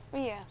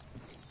 Oh yeah.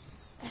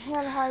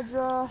 Hail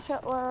Hydra,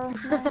 Hitler,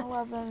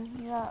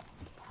 9/11. Yeah.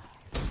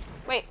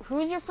 Wait,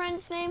 who's your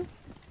friend's name?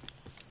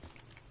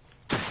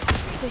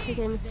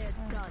 Games.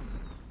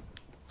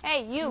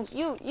 Hey, you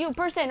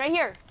person right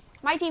here.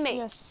 My teammate.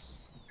 Yes.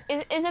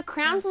 Is a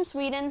crown from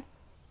Sweden?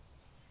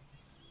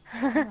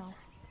 No.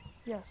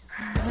 Yes.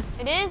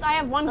 It is? I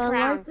have 1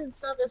 crown. Like and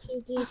sub if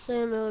you do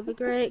same, it would be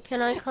great.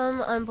 Can I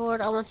come? I'm bored.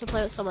 I want to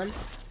play with someone.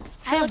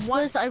 I have Felix, one-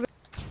 please, I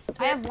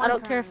have 1 I don't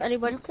care crown. if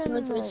anybody You can,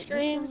 joins my you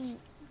streams.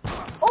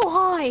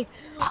 Oh, hi!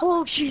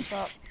 Oh,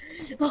 jeez.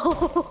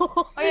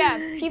 Oh, yeah,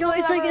 no, people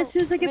it's who like ever as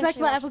soon as I get back to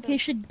my mention us,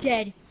 application,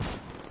 dead.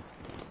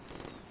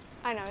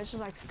 I know, it's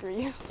just like, screw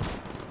you.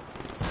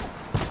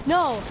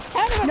 No,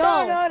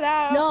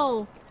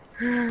 no.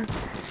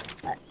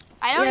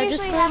 I don't Yeah, usually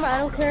disclaimer, have, I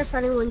don't care if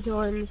anyone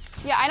joins.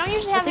 yeah, I don't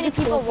usually have think any it's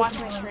people worth it watch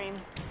for my them. stream.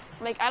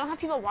 Like, I don't have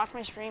people watch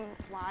my stream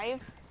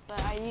live, but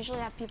I usually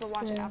have people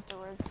watch it Yeah.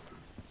 afterwards.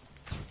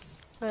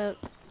 But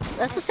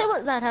that's the same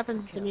what that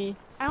happens to me.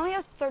 I only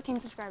have 13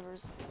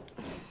 subscribers.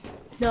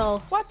 No.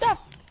 What the?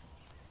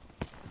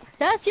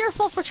 That's your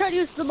fault for trying to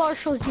use the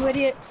marshals, you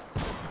idiot.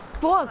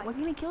 Fuck, why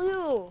didn't I kill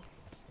you?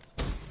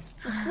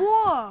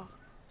 Whoa!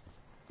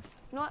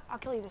 You know what? I'll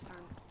kill you this time.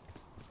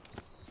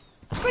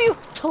 Screw you!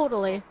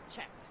 Totally.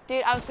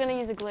 Dude, I was gonna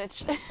use a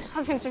glitch. I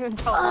was gonna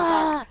tell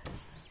Ah!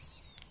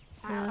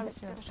 I'm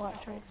It's gonna your try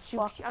to butt.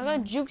 juke you. I'm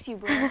gonna juke you,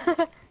 bro.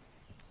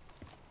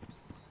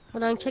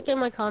 Hold on, checking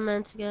my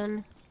comments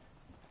again.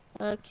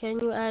 Can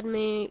you add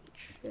me?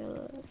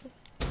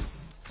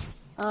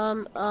 I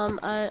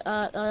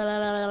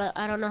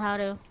don't know how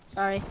to.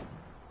 Sorry.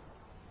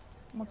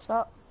 What's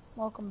up?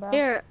 Welcome back.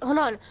 Here, hold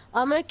on.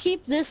 I'm gonna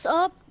keep this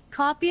up,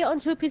 copy it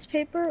onto a piece of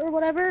paper or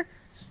whatever,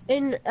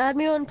 and add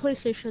me on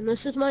PlayStation.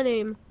 This is my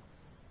name.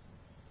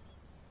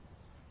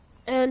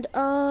 And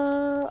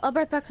I'll be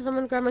right back because I'm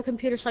gonna grab my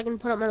computer so I can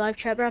put up my live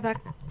chat. Be right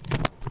back.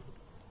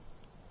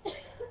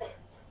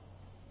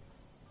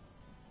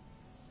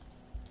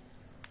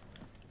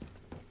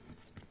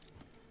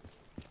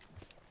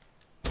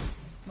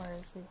 Where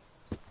is he?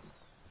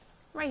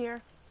 Right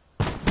here.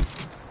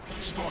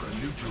 Start a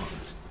new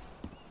trust.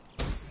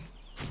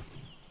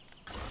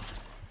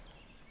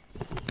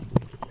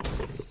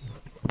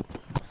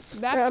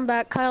 Back. Alright, I'm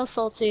back. Kyle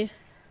Salty.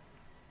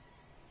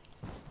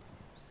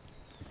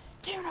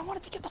 Darren, I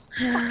wanted to get the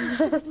fucking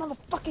stupid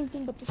motherfucking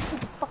thing, but this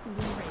stupid fucking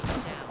game is like a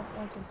piece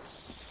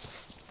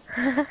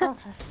of fucking.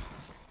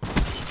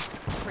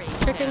 Okay.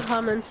 Checking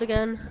comments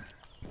again.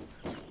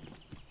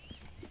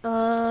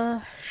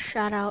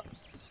 Shout out.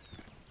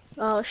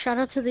 Oh, shout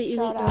out to the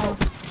Shout elite. out.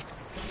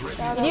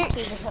 Shout out to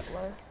the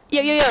Hitler.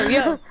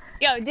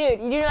 Yo, dude,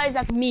 you realize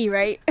that's me,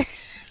 right?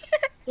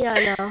 Yeah,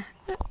 I know.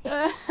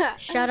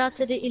 Shout out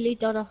to the elite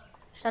Dodo.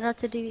 Shout out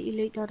to the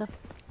elite Dodo.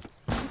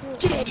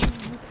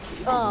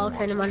 Oh,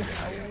 okay, never mind.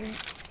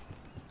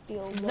 The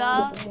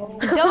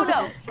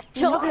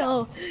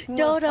Dodo.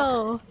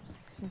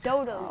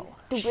 Dodo.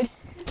 Stupid.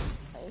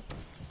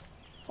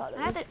 Thought it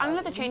I'm was gonna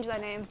have to change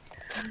that name.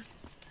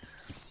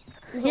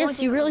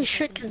 Yes, you really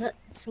should, cause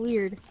that's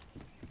weird.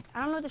 I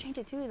don't know what to change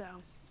it to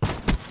though.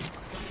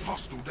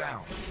 Hostile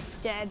down.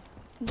 Dead.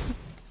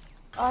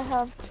 I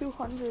have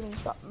 200 and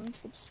something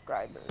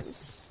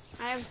subscribers.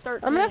 I have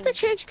 13. I'm gonna have to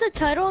change the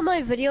title of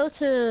my video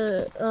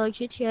to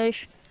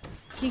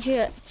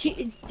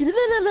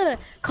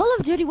Call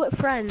of Duty with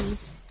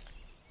friends.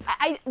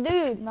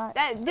 Dude, Not-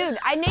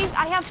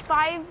 I have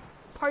 5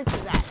 parts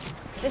of that.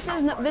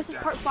 This is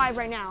part 5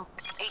 right now.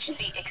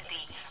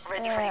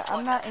 Yeah,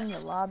 I'm not in your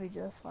lobby,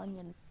 just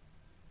onion.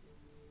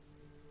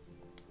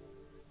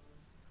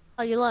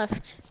 Oh, you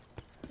left.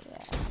 Yeah,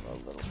 I'm a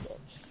little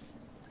bitch.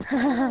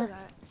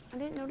 I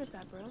didn't notice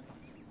that, bro.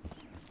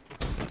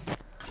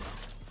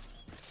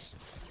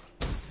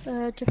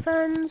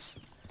 Defense.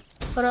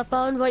 But up,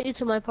 I'll invite you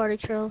to my party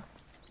trail.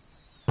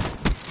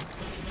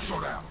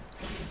 Showdown.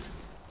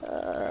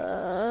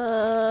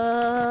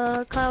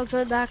 Kyle,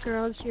 join back or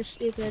else you're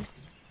stupid.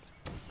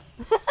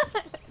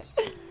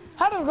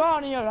 How to go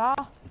on here, huh?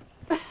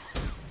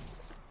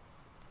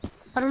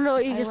 I don't know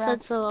what you I just rap-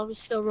 said, so I'll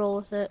just go roll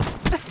with it.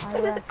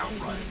 Iraq is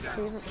my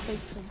favorite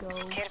place to go.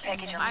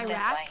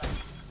 Iraq?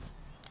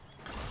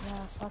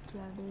 Yeah, fuck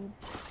yeah, dude.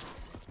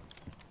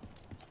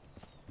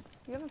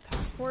 You have a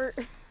passport?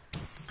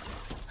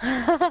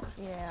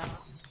 Yeah.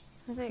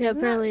 Yeah,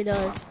 it barely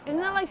does. Isn't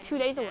that like 2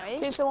 days away?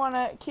 In case I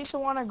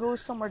wanna go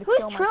somewhere to Who's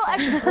kill Trill myself.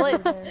 X over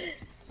Blitz?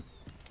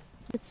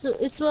 there.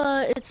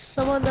 It's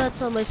someone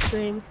that's on my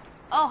stream.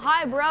 Oh,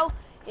 hi, bro.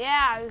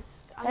 Yeah,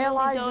 I'm Hey,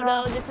 Lily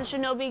Elijah. Dodo. This is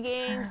Shinobi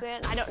Games,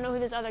 and I don't know who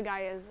this other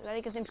guy is. I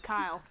think his name's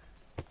Kyle.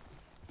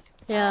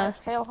 Yeah.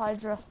 Hail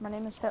Hydra. My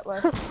name is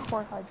Hitler.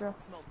 Support Hydra.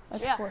 I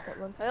Yeah. support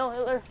Hitler. Hello,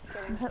 Hitler.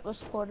 I'm Hitler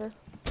supporter.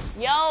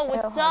 Yo, what's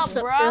Hey, up, What's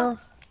up, bro? Phil?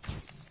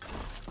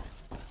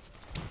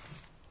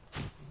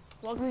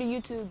 Welcome to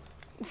YouTube.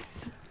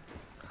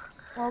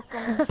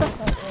 Welcome to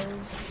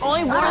Hitler's.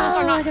 Only one of us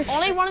are not. that's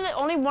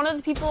Only one of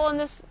the people in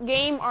this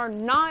game are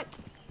not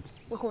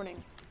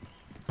recording.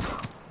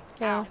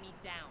 Yeah.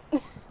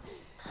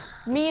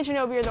 Me and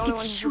Shinobi are the only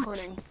ones Shoot.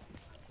 recording.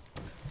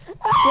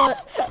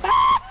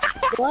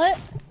 What?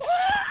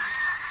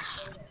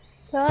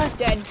 What?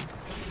 Dead.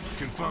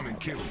 Confirming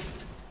kill.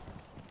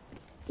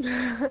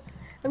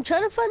 I'm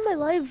trying to find my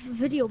live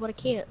video, but I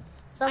can't.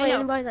 It's not I like know.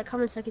 anybody that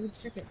comments I can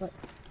check it, but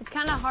It's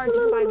kind of hard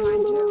to find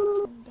mine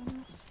too.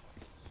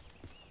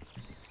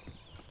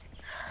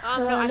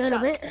 No, a I little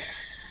suck. bit.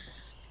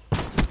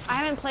 I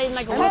haven't played in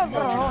like a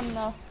Oh, week.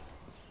 no.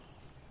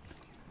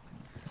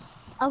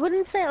 I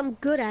wouldn't say I'm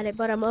good at it,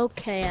 but I'm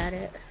okay at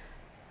it.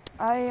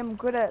 I am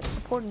good at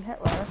supporting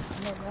Hitler.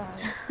 I know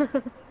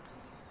that.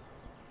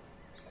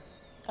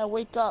 I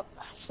wake up,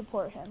 I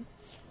support him.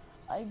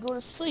 I go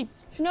to sleep.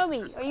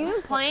 Shinobi, are you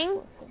even playing?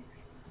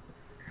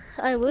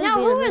 I will Now,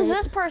 be in a who is minute.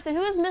 this person?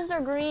 Who is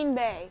Mr. Green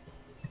Bay?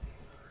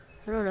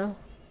 I don't know.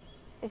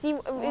 Is he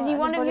one of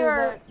Anybody your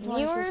that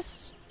joins viewers?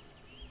 this-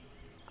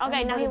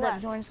 Okay, now he anybody that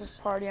left. joins this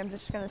party, I'm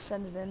just gonna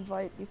send an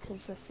invite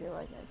because I feel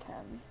like I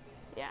can.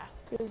 Yeah.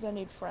 Because I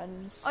need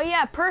friends. Oh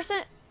yeah,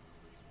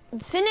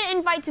 send an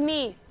invite to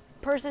me.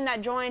 Person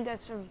that joined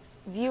as a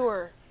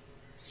viewer.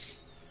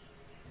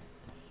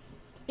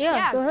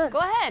 Yeah, go ahead. Go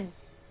ahead.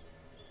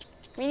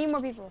 We need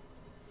more people.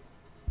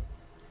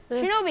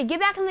 Yeah. Shinobi, get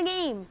back in the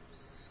game.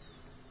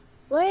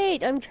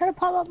 Wait, I'm trying to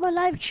pop up my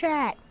live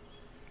chat.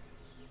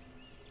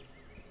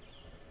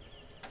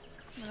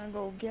 I'm gonna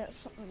go get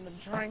something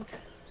to drink.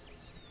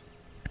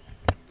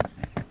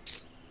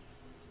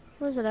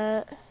 Where's it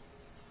at?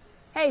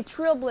 Hey,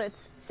 Trill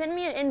Blitz, send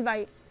me an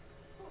invite.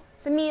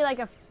 Send me like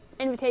a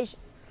invitation.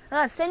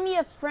 Send me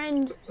a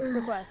friend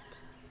request.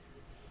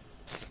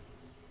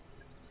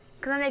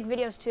 Cause I make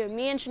videos too.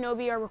 Me and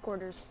Shinobi are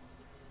recorders.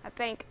 I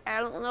think. I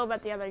don't know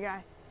about the other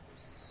guy.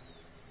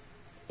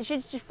 You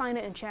should just find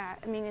it in chat.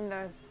 I mean, in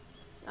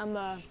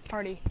the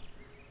party.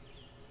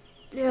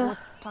 Yeah. We're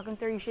talking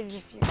through. You should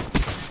just.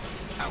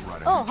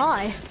 Outright. Oh,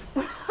 hi.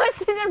 I'm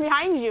sitting there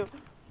behind you.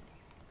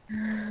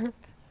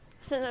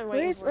 Sitting there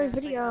waiting Where's for my it.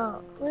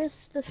 video?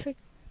 Where's the frick?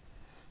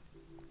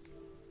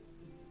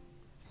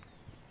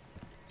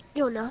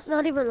 Yo, now it's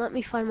not even let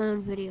me find my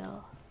own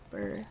video.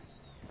 Brr.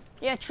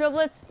 Yeah,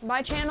 Triplets.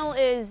 My channel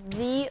is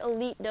The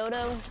Elite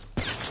Dodo.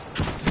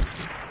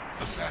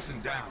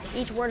 Assassin down.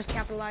 Each word is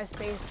capitalized,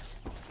 spaced.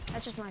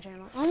 That's just my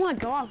channel. Oh my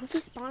god, who's he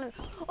spawning?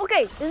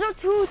 Okay, is there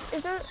truth?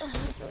 Is there?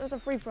 There's a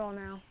free for all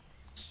now.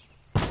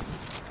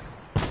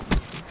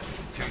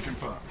 Can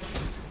confirm.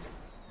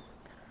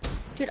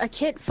 Dude, I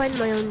can't find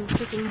my own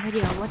freaking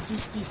video. What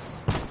is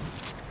this?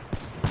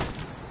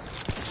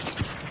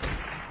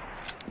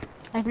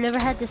 I've never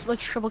had this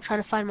much trouble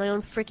trying to find my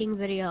own freaking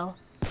video.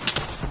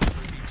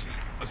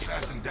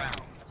 Assassin down.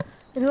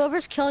 And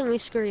whoever's killing me,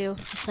 screw you.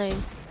 Just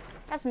saying.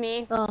 That's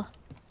me. Oh.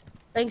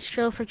 Thanks,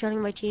 Trill, for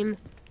joining my team.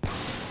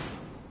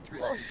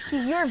 Well,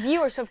 he's your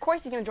viewer, so of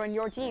course he's gonna join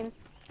your team.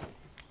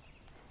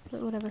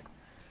 But whatever.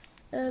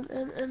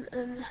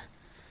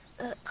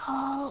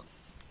 Call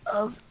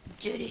of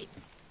Duty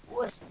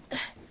with...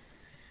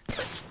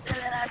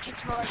 I can't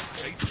spell it.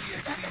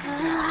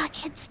 I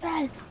can't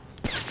spell.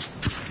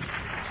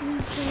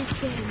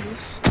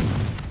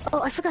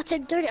 Oh, I forgot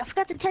 10:30. I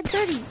forgot the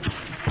 10:30.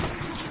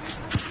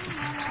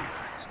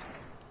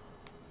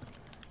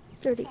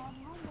 30.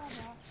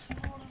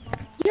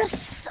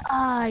 Yes,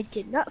 I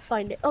did not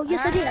find it. Oh,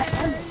 yes, I did. I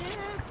found it.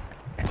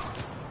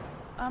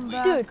 I'm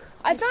back. Dude,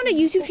 I found a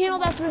YouTube channel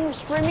that's been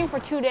streaming for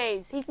 2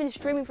 days. He's been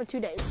streaming for 2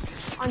 days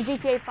on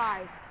GTA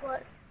 5.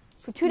 What?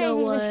 For 2 days No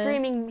he's way. been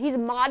streaming. He's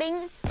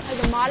modding, like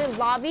a modded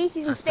lobby.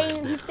 He's been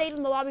staying. He stayed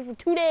in the lobby for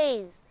 2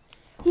 days.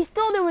 He's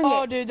still doing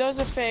Oh, it. dude, those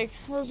are fake.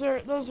 Those are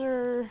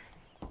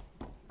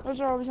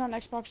always on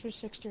Xbox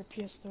 360 or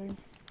PS3.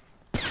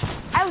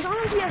 I was on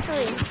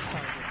PS3.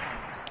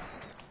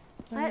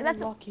 You're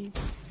That's- lucky.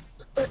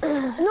 No, I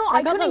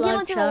I got couldn't the get live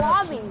into the chat.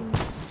 lobby.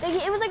 Like,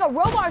 it was like a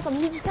robot or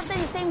something. He just kept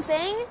saying the same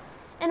thing,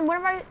 and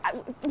whenever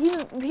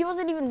he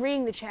wasn't even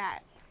reading the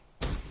chat.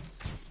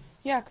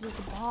 Yeah, because it's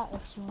a bot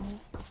that's doing it.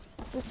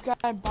 This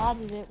guy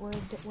botted it where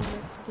the bot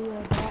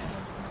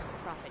was.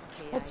 Profit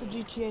That's what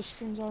KIA. GTA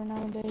streams are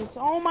nowadays.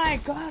 Oh my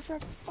god, for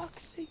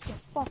fuck's sake, you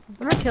fucking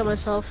I'm gonna kill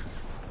myself.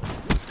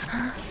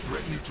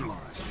 Threat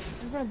neutralized.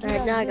 you're gonna do Alright,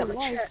 that now I in got real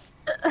my life.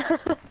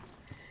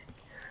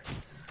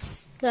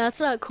 Yeah, that's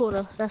not cool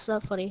though. That's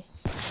not funny.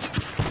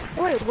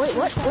 Wait, what?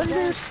 What is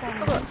this?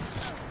 Hold on.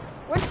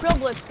 Where'd Trill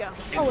Blitz go?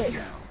 Oh wait.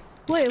 Down.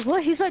 Wait,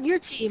 what? He's on your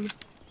team.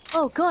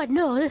 Oh god,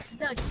 no, this is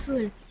not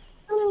good.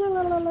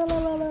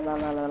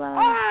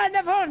 Ah,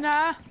 never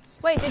nah.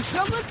 Wait, did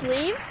Trill Blitz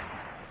leave?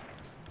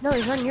 No,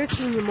 he's on your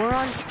team, you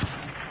moron.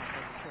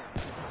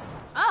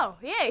 Oh,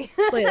 yay.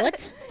 Wait,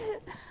 what?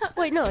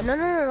 Wait, no.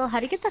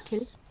 How'd he get that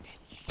kill?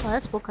 Oh,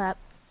 that's bullcrap.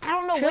 I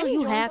don't know Trill, when he you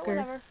joined, but hacker.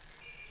 whatever.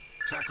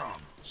 TACOM.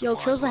 Yo,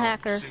 Supplies Trill's a low.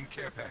 hacker. Send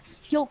care package.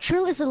 Yo,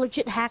 Trill is a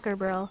legit hacker,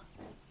 bro.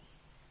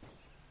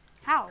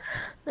 How?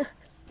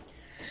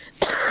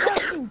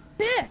 Fucking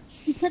bitch.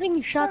 hitting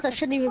you shots that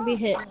shouldn't even be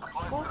hit.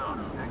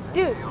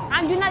 Dude,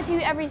 I'm doing that to you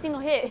every single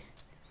hit.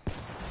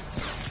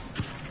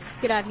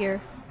 Get out of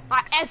here.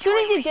 As soon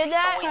as you did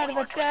that, Out of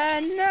it,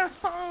 no!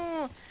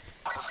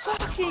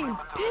 Fucking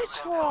bitch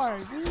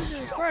hard!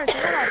 Jesus Christ, I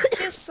gotta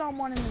piss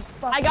someone in this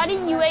fucking. I got a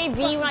UAV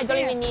when I don't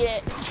game. even need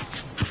it.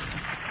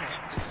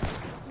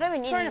 I don't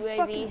even need Trying a to UAV.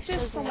 fucking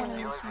piss someone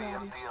in this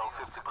lobby.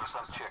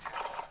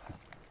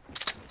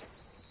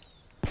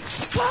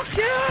 Fuck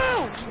you!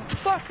 You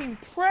fucking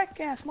prick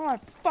ass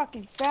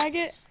motherfucking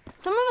faggot!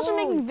 Some of us are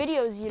making Holy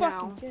videos, you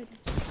fucking know. kid.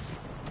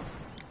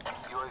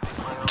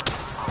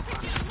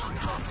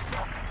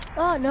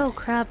 Oh no,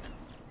 crap.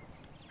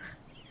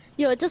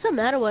 Yo, it doesn't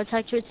matter what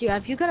attack traits you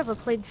have. You gotta have a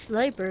played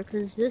sniper,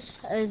 because this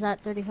is at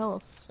 30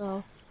 health,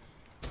 so.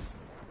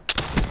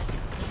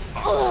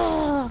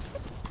 Oh!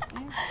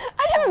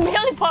 I just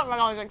immediately popped my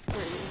dog like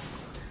screw you.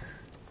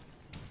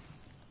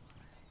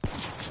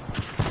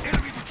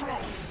 Enemy patrol.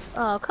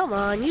 Oh, come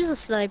on, use a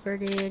sniper,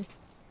 dude.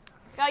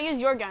 Gotta use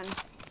your gun.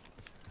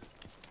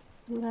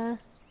 Okay.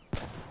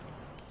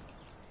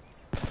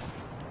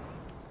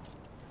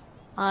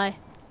 Hi.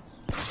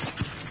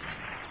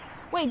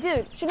 Wait,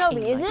 dude,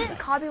 Shinobi, is it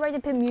copyright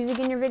to put music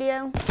in your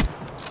video?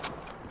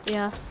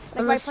 Yeah. Like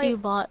Unless I play-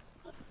 you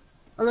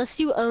unless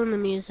you own the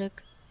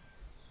music.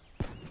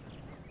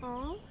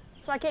 Oh.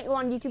 So I can't go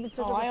on YouTube and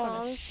search Oh, up I a own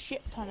a song?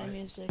 shit ton of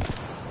music.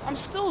 I'm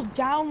still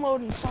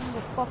downloading some of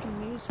the fucking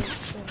music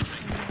still.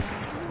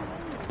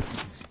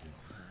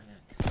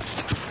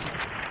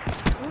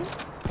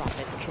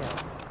 Profit kill.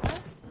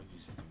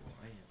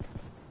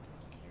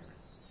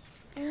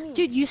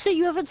 Dude, you say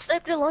you haven't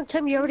sniped in a long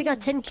time, you already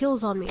got 10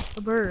 kills on me.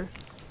 A burr.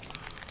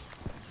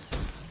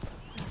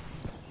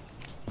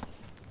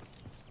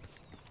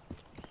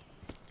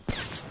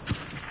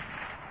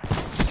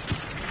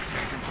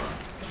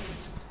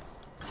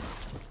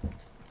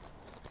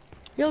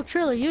 Yo,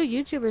 Trilla, you a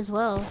YouTuber as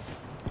well.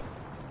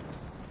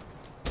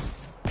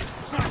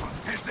 Sniper,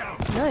 heads down.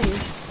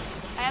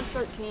 Nice. I have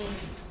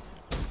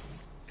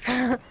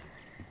 13.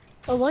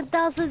 A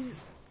 1,000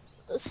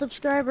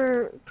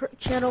 subscriber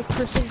channel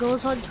person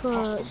goes on to a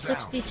Hostile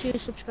 62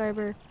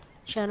 subscriber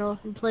channel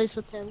and plays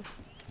with him.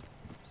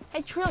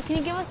 Hey, Trill, can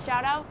you give us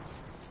shoutouts?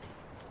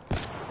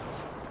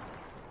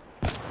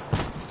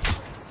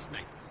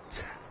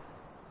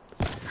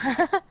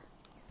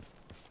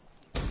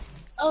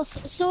 Oh,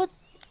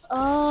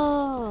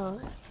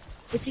 oh,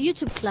 it's a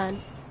YouTube clan.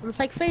 It's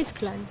like Face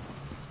Clan.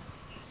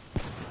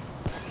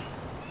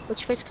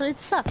 Which Face Clan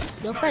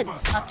sucks. No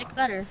offense. Optic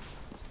better.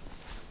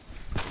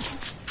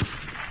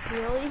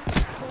 Really?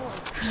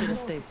 Should have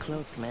stayed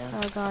cloaked, man.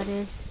 Oh god,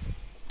 dude.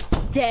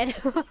 Dead.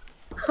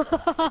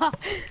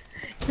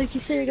 It's like you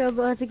say you're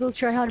about to go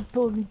try hard,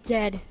 boom,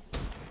 dead.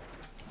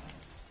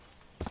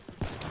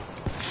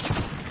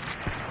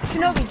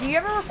 Shinobi, do you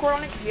ever record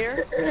on a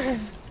computer?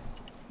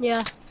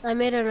 Yeah, I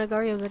made an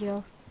Agario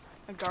video.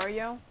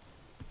 Agario?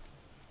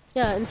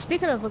 Yeah, and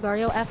speaking of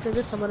Agario, after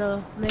this I'm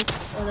gonna make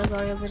an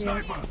Agario video.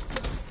 Sniper.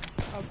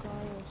 Oh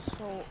god, it was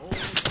so old.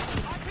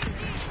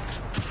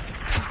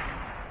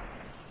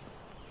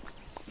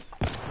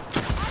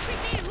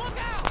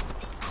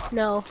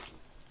 No.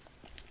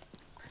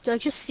 Do I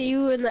just see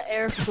you in the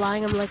air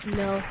flying? I'm like,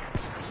 no.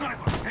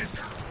 Sniper, heads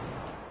down.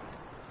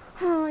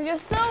 Oh, you're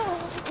so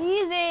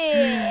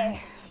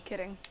easy.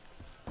 Kidding.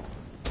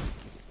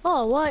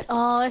 Oh, what?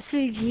 Oh,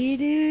 SVG,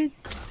 dude.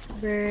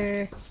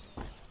 Brr.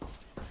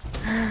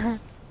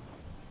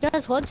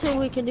 Guys, one thing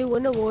we can do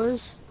Window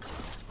Wars.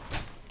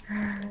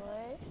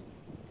 What?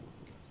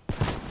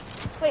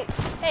 Wait,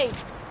 hey,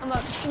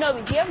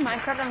 Shinobi, do you have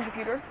Minecraft on your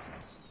computer?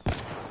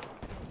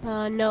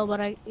 No,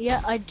 but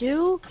yeah, I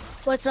do,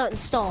 but it's not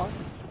installed.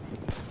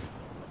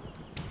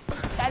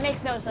 That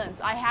makes no sense.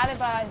 I have it,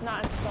 but it's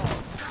not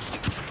installed.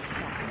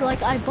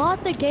 Like, I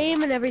bought the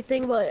game and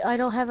everything, but I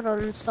don't have it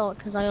uninstalled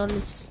because I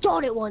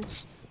uninstalled it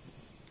once.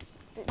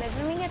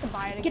 Doesn't mean you have to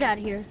buy it again. Get out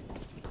of here.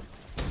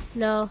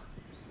 No.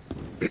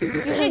 You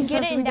should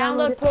get it and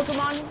download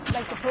Pokemon,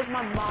 like the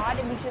Pokemon mod,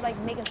 and we should like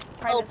make a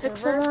Oh, private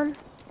server. Pixelmon?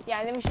 Yeah,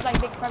 and then we should like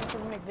make a private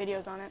server and make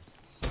videos on it.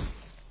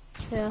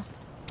 Yeah.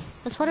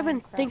 That's what I've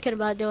been thinking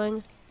about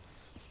doing.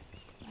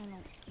 I don't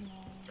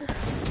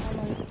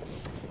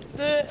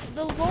know.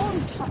 The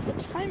long time, the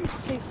time it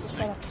takes to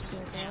set up a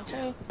server,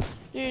 okay?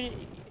 Dude,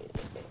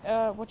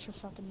 what's your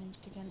fucking name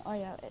again? Oh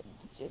yeah,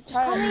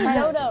 Call me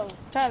Dodo.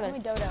 Tyler, Call me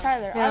Dodo.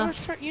 Tyler. Yeah. I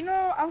was trying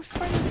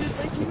to do,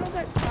 like, you know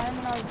that time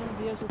when I was doing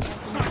videos with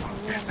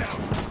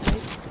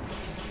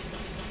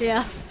Anthony,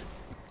 Yeah.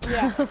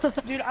 Yeah,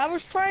 dude, I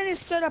was trying to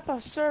set up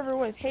a server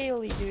with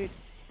Haley, dude.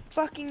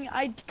 Fucking,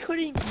 I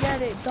couldn't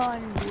get it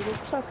done, dude.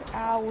 It took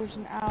hours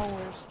and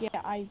hours to get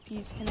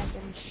IPs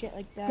connected and shit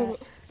like that.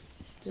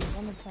 Dude,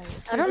 let me tell you.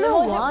 I don't know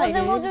why,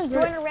 Then we'll dude. just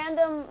join a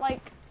random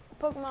like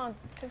Pokemon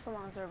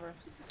Pixelmon server.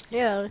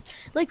 Yeah,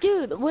 like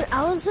dude, when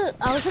I was in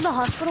the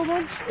hospital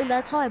once, and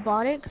that's how I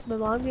bought it, cause my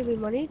mom gave me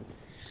money,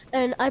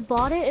 and I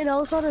bought it, and I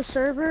was on a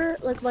server,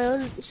 like my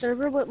own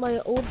server with my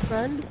old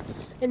friend,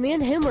 and me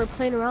and him were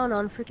playing around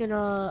on freaking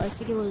I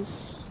think it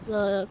was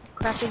the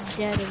cracking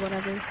dead or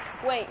whatever.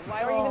 Wait,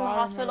 why were you in the I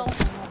hospital?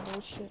 remember that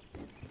bullshit.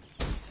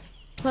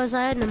 Cause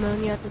I had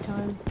pneumonia at the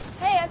time.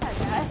 Hey, I've had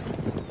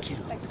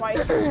that. Like twice.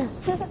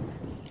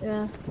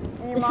 Yeah.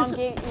 And your This mom is-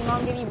 gave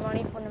you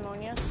money for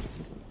pneumonia?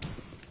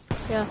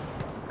 Yeah.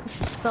 Cause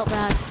she felt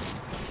bad.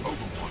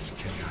 Overwatch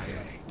KIA.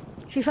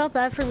 She felt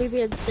bad for me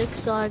being sick,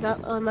 so I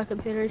got on my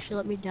computer. She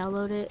let me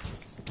download it.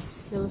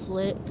 It was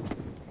lit.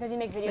 Because you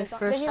make videos.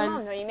 first Does your time-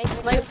 mom know you make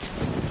videos? Like,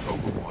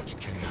 Overwatch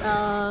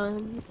KIA.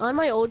 on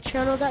my old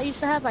channel that I used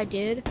to have, I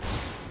did.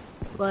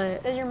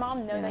 But Does your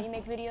mom know Yeah. that you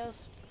make videos?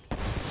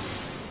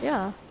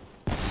 yeah.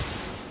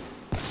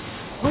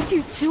 What are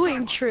you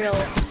doing, Trill?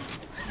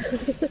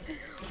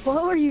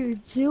 What are you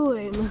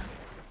doing?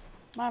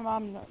 My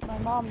mom knows I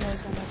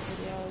make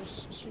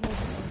videos. She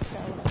doesn't really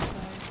care what I say.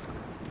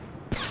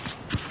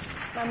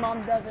 My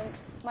mom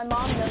doesn't. My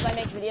mom knows I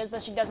make videos,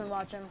 but she doesn't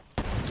watch them.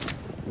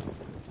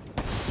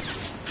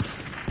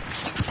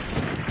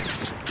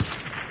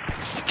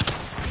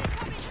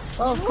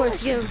 Oh, of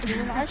course you.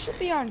 Dude, I should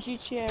be on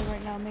GTA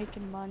right now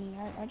making money.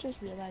 I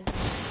just realized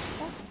that.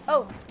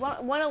 Oh,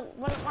 one of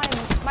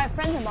my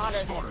friends are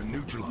modders. Spotter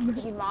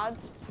neutralized. He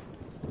mods.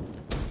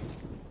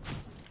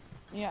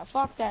 Yeah,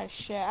 fuck that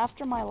shit.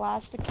 After my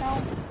last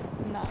account,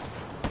 no.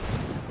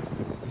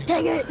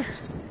 Dang it!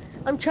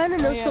 I'm trying to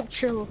Oh, no yeah. scope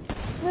Trill.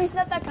 No, he's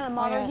not that kind of Oh,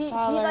 modder. yeah, he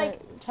Tyler,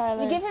 like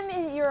Tyler. you give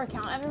him your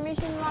account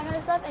information and that kind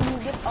of stuff, and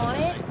he gets on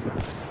it.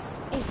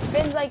 He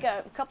spends like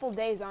a couple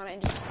days on it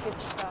and just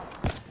gets your stuff.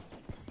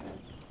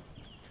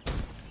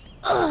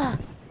 Ugh.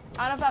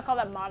 I don't know if I call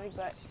that modding,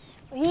 but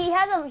he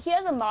has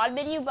a mod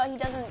menu, but he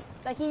doesn't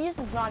like he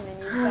uses mod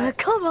menus. But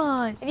Come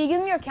on! if you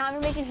give him your account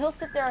information, he'll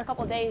sit there a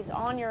couple days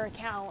on your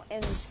account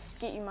and just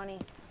get you money.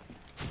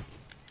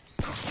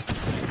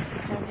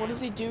 Like, what does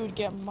he do to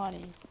get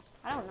money?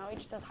 I don't know. He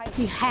just does heists.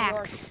 He on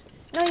hacks.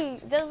 No, he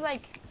does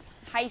like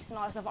heists and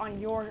all that stuff on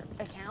your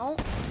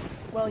account.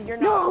 Well, you're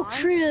not No, on.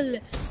 Trill!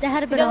 That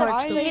had He been a does, hard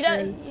I- it, scope he, does,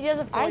 Trill. he does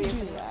it for I you. do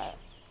pretty much. that.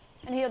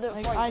 And he'll do it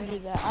Like, for you. I pretty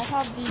do much. that. I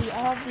have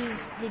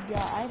these good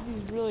guys. I have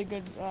these really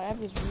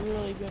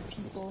good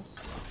people.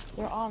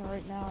 They're on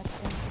right now, I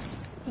think.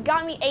 He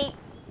got me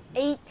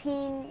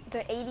 18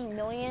 to 80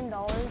 million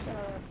dollars in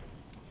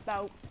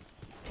about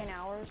 10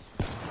 hours.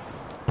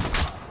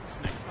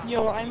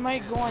 Yo, I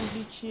might go on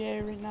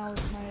GTA right now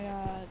with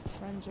my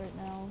friends right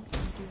now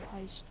and do a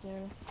heist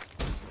there.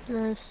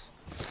 Nice.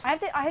 I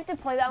have to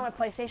play that on my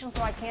PlayStation,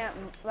 so I can't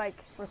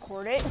like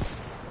record it.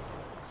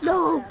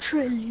 No,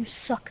 Trill, you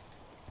suck.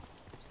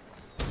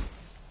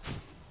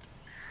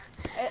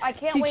 I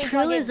can't Dude, wait until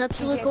I Trill get is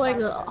absolutely GTA going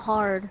 5 again.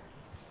 hard.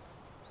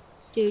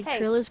 Dude, Hey.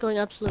 Trill is going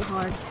absolute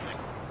hard.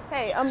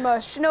 Hey,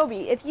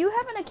 Shinobi, if you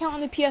have an account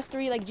on the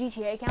PS3, like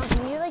GTA account,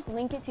 can you like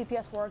link it to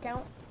PS4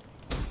 account?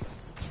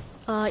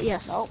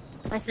 Yes. Nope.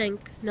 I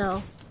think.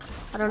 No.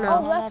 I don't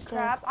Oh, know. that's after-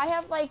 crap. I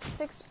have like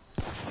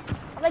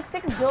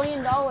 $6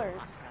 billion.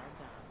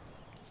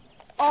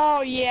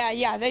 Oh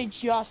yeah, they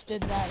just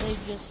did that.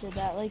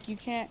 Like you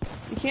can't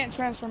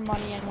transfer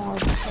money anymore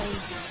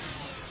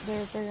because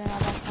they're figuring out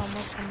that's how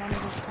most of the money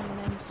was coming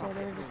in. So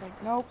they're just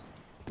like, nope,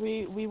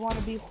 we want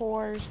to be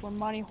whores. We're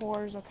money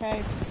whores,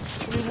 okay?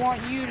 So we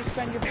want you to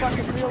spend your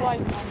fucking real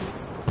life money.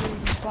 You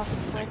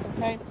fucking prick,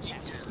 okay?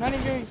 None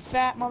of your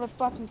fat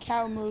motherfucking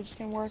cow moves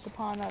can work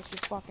upon us. You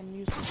fucking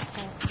useless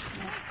cunt.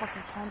 You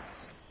fucking cunt.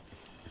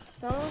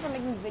 Some of them are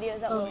making videos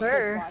that little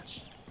Over. kids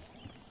watch.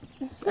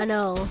 I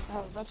know.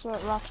 Oh, that's what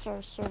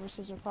Rockstar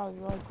services are probably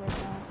like right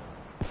now.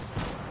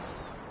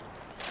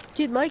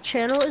 Dude, my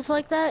channel is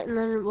like that, and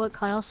then what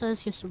Kyle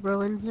says just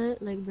ruins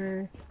it. Like,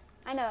 bruh.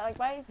 I know, like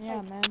why it's Yeah,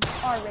 like man.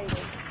 R-rated.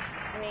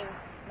 I mean,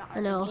 not I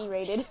know.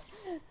 G-rated.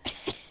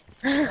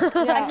 Yeah,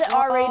 I said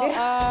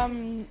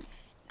R-rated.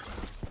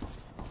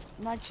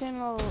 My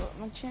channel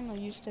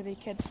used to be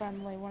kid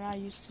friendly when I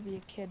used to be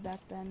a kid back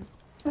then.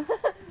 Alright,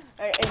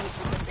 it used to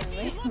be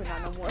friendly, but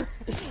not no more.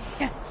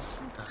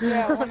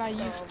 Yeah, when I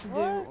used to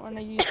when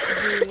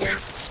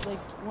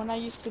I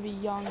used to be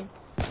young.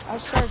 I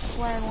started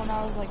swearing when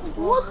I was like 12.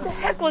 What or the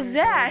heck 11 was years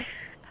that?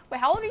 Wait,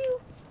 how old are you?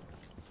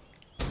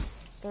 old.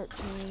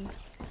 13.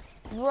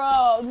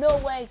 Bro, no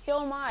way, so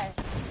am I.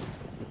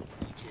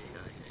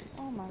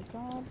 Oh my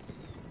god.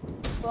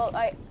 Well,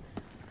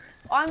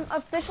 I'm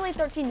officially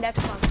 13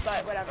 next month,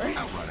 but whatever.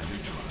 Outrider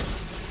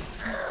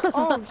neutralized.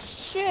 Oh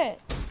shit.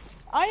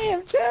 I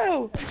am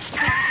too.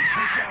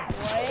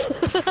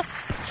 What?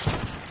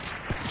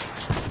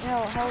 Yo,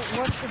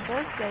 what's your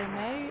birthday,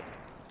 mate?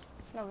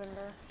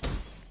 November.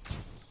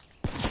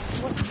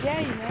 What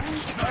day, man?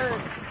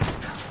 3rd.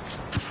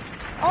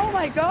 Oh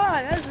my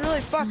god, that's really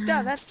fucked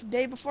up. That's the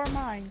day before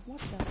mine. What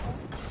the fuck?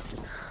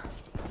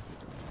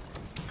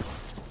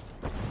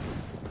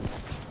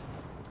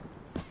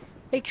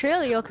 Hey,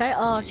 Trill, you okay?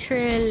 Oh,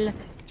 Trill.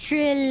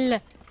 Trill.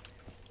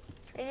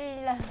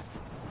 Trill.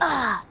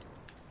 Ah.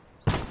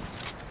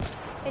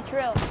 Hey,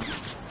 Trill.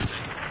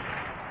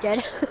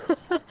 Dead.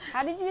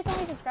 How did you get so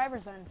many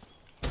subscribers then?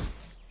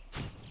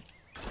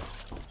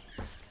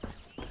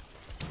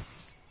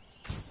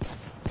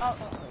 Oh,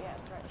 yeah,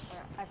 that's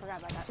right. I forgot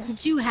about that.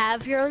 Did you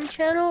have your own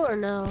channel or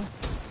no?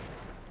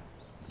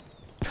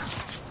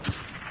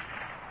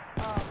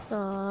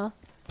 I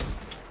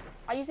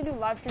used to do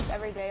live streams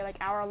every day, like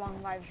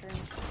hour-long live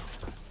streams.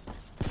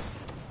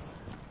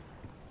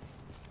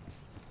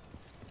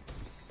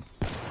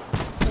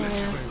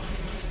 Yeah.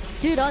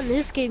 Dude, on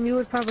this game, you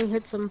would probably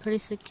hit some pretty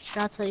sick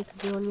shots that you could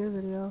do on your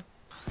video.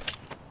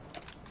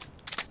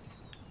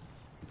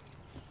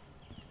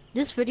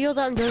 This video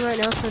that I'm doing right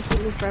now is gonna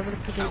take me forever to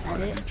freaking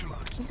edit.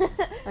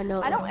 I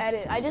know. I don't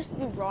edit. I just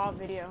do raw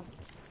video.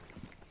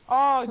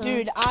 Oh,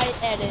 dude, I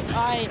edit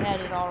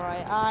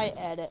alright. I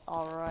edit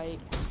alright.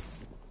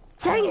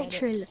 Dang it,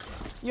 Trill.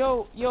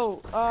 Yo,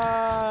 go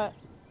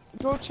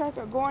go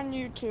on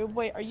YouTube.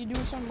 Wait, are you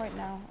doing something right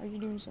now? Are you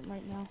doing something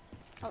right now?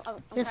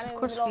 I'm Yes, kinda of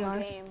course in the we middle are.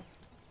 of the game.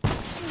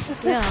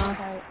 Yeah.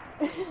 Okay.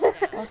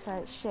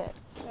 Okay, shit.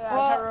 Yeah,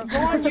 Well, go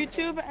on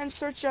YouTube and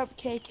search up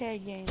KK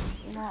game.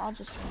 You know, I'll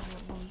just send you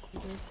a link,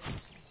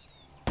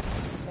 dude.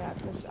 Yeah,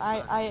 cause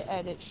I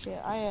edit shit.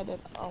 I edit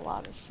a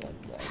lot of shit.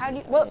 Yeah. How do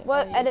you,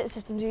 what edit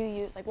system do you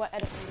use? Like what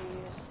editor do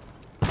you use?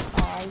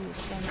 Oh, I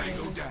use Tango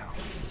Vegas. down.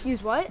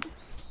 Use what?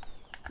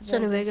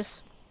 Sony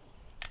Vegas.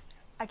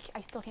 I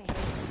still can't hear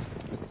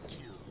you.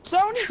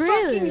 Sony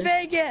Trill. fucking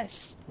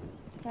Vegas.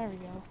 There we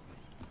go.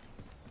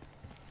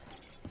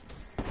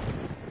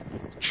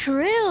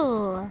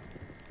 Trill.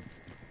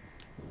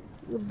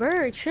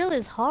 Bird, Trill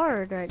is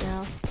hard right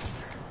now.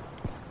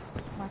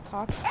 My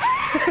cock.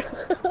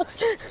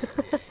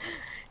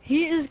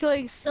 He is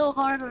going so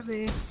hard on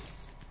me.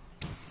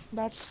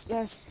 That's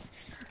a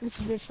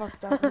bit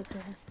fucked up right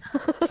there.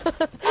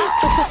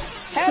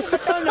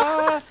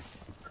 Hello.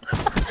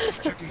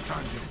 Checking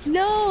time zone.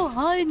 No,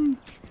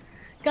 Hunt!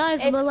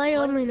 Guys, It's Malay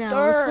only now.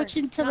 We're Hunter,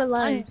 switching to not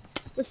Malay.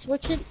 Hunt. We're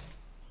switching.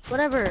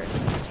 Whatever.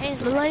 Change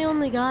the Malay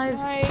only,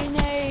 guys. I'm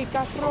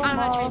not I'm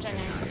not changing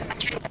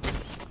it.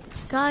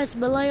 Guys,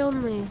 Malay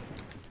only.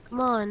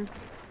 Come on.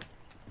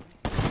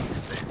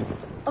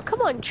 Oh,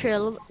 come on,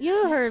 Trill.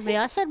 You heard me.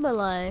 I said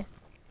Malay.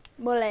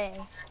 Bully.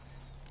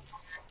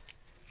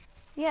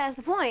 Yeah, that's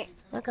the point.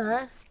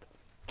 Okay.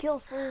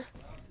 Kills first.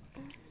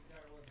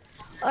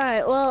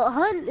 Alright, well,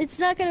 Hunt, it's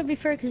not gonna be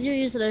fair because you're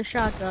using a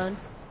shotgun.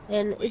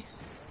 And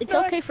it's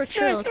okay for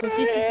Trill because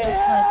he's using a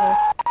sniper.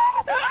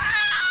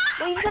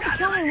 Well, you just have to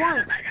kill me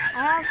once.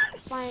 I have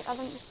my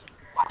other.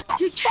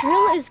 Dude,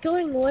 Trill is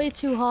going way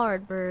too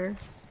hard, bro.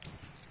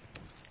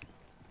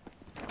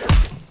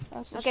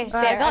 Okay,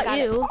 Alright, I got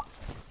it. you.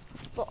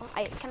 Well,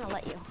 I kind of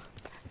let you.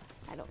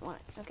 I don't want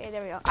it. Okay,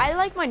 there we go. I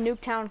like my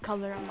Nuketown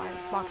color on my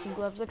boxing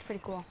gloves. Looks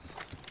pretty cool.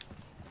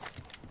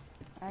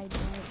 I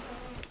don't.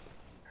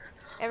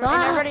 And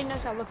everybody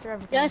knows how it looks for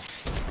everything.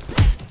 Yes.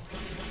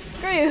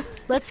 Screw you.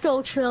 Let's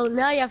go, Trill.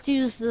 Now you have to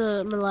use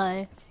the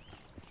Malay.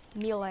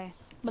 Melee.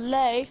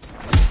 Malay.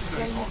 You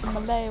gotta use the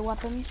Malay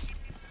weapons.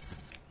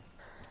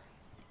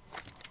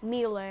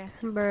 Melee.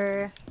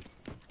 Brr.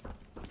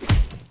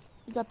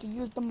 You got to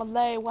use the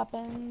Malay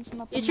weapons,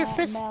 not the Use your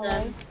fist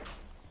then.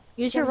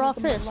 Use your raw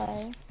fist.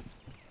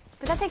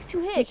 But that takes 2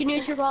 hits. You can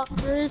use your raw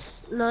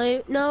fist.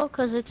 No,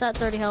 because it's at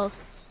 30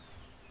 health.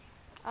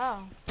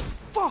 Oh.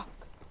 Fuck!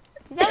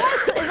 Is that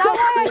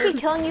why I keep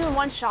killing you in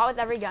one shot with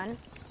every gun?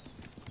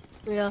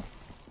 Yeah.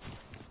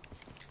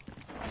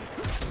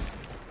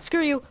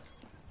 Screw you.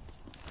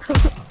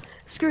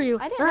 Screw you.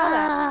 I didn't know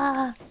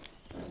that.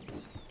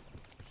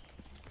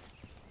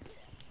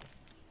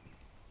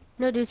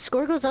 No, dude,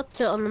 score goes up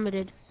to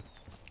unlimited.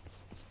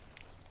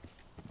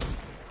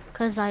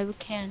 Cause I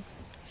can.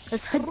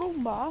 Cause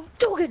Rumba.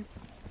 Dogen.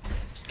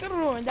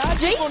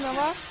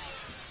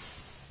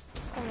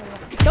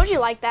 Don't you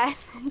like that?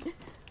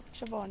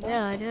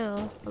 Yeah, I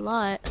do a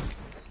lot.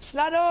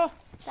 Slado.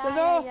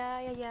 Slado.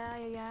 Yeah.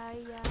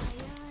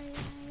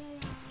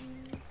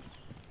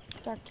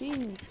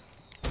 Taki.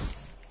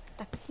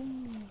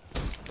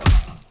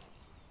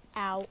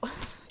 Ow.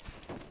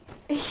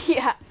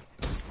 Yeah.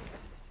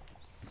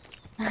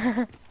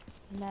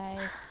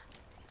 Nice.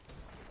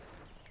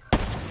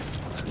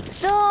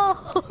 No.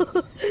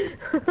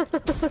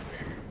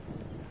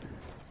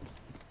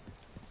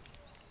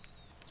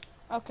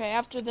 Okay,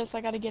 after this, I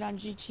gotta get on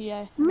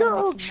GTA.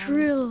 No,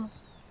 Trill.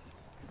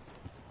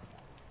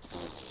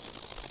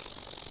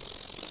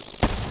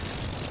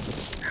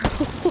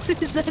 What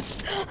is that?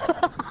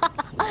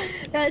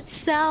 That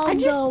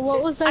sound though.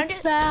 What was that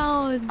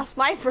sound? A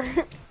sniper.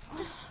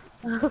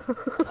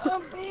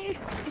 Fuck me.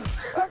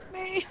 Fuck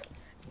me.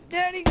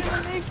 Daddy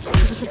gonna make me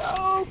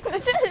choke.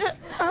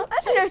 I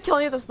should have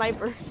killed you with the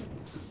snipers.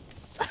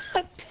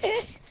 Fuck me.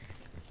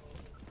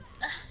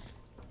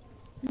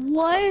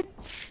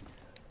 What?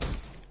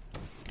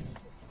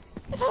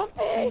 Fuck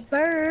me.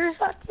 Burr.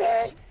 Fuck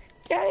me.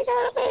 Daddy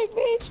gonna make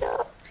me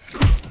choke.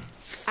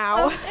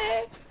 Ow. Fuck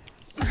me.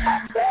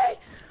 Fuck me.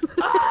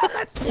 Oh,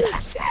 my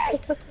pussy.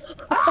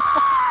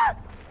 Ah!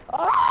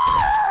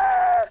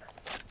 Ah!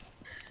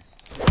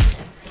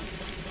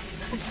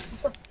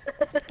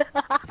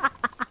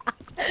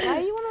 Why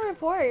do you want to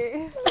report?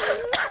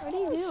 What do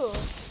you do?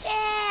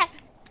 Yeah.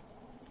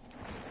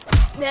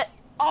 Dead.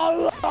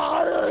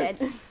 Dead. Dead.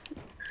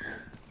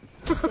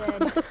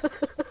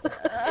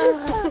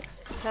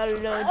 Hello,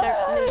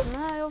 darkness,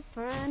 my old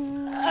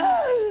friend.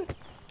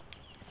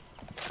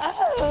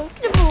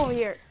 over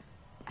here.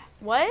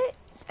 What?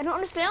 I don't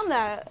understand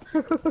that.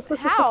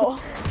 How?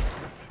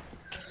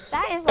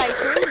 That is like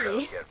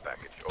crazy. Care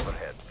package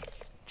overhead.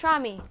 Try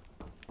me.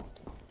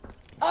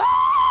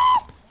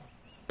 Oh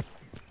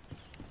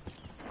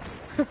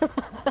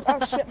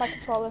shit, my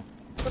controller.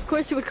 Of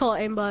course you would call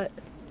it aimbot.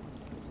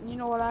 You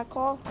know what I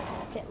call?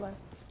 Hitler.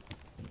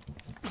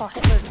 I call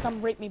Hitler to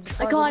come rape me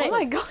before I got go it. Oh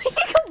my god, you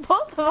got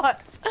both of us.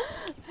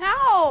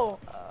 How?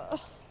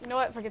 You know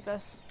what? Forget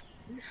this.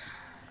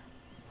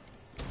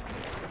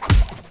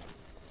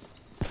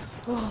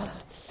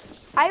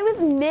 I was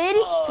mid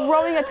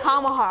throwing a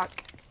tomahawk.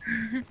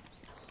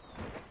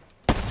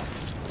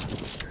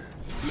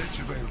 Blitz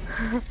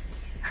available.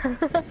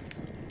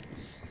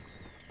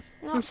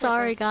 No, I'm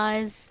sorry,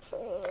 guys.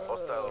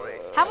 Hostile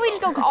raid. How about we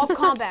just go all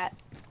combat?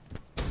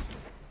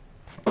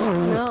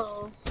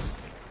 No.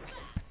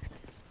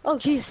 Oh,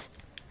 jeez.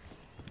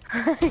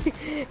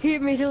 He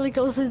immediately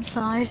goes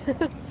inside.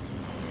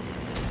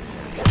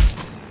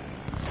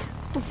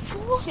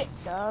 Shit,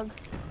 dog.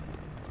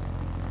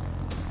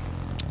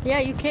 Yeah,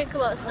 you can't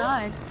go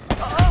outside.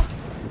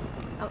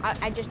 Oh,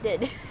 I just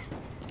did.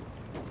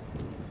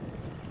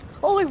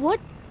 Oh, wait, what?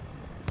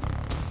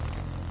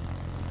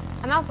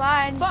 I'm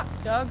outside. Fuck,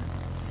 Doug.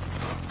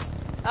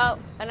 Oh,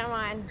 never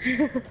mind.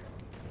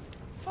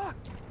 Fuck.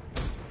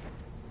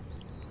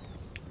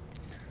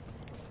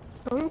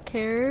 I don't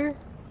care.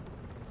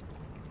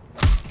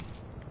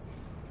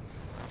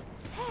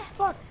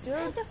 Fuck, dude.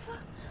 What the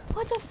fuck?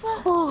 What the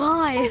fuck? Oh,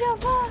 hi. What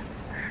the fuck?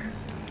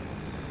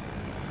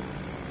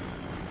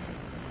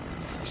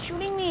 He's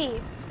shooting me.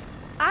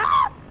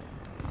 Ah!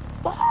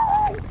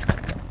 Oh,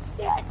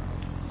 shit.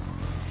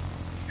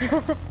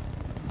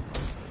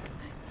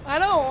 I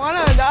don't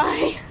want to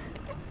die.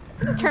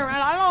 Turn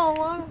around. I don't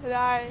want to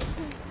die.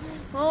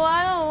 Oh,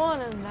 I don't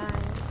want to die.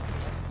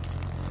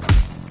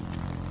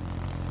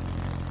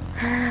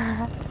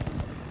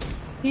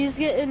 He's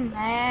getting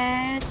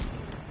mad.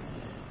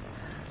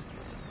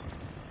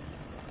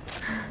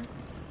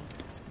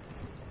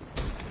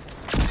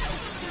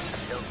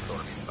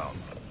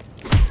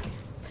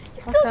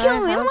 You still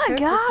killing me. Oh my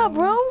god,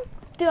 bro.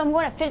 Dude, I'm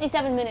going at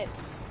 57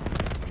 minutes.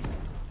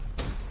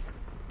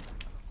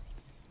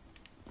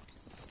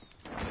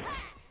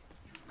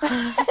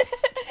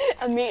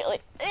 Immediately.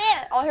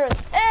 All I hear is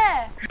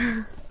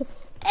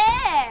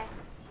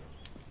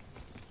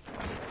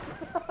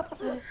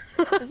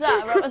What's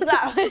up, bro? What's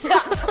up? What's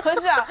up?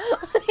 What's up?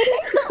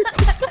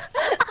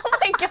 Oh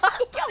my god,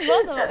 he killed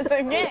both of us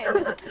again.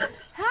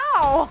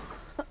 How?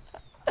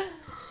 What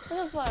the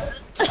fuck?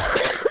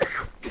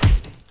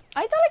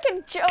 I thought I could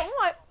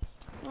jump.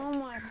 Oh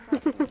my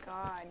fucking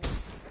god.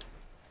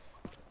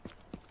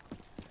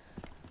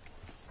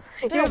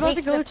 You're about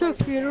to go to a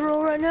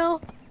funeral right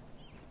now?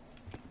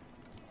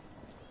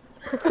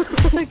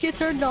 Get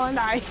turned on.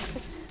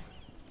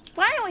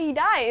 Finally, he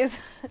dies.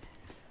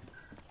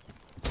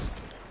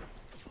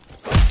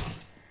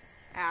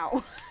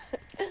 Ow.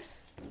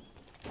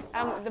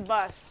 I'm the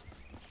bus.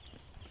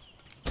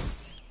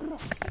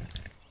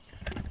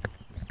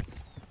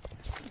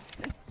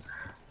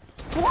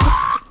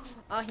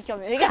 Oh, he killed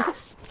me. He got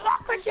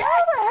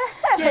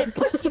Get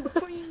pussy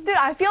queen. Dude,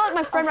 I feel like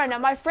my friend right now.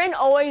 My friend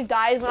always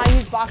dies when I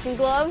use boxing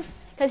gloves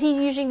because he's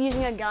usually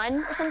using a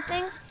gun or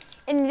something.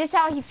 And this is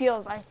how he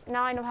feels.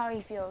 Now I know how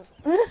he feels.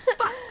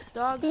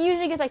 Dog. He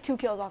usually gets like 2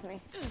 kills off me.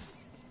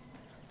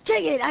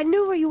 Dang it, I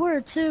knew where you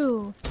were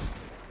too.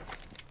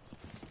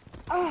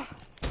 Oh,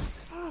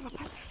 my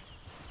pussy.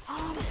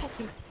 Oh, my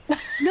pussy.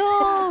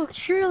 No,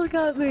 Shrill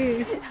got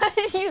me.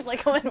 He was like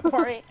coming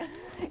for me.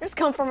 Just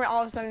come for me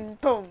all of a sudden.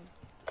 Boom.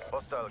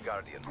 Hostile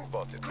guardian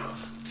spotted.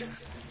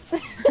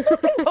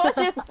 What's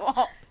his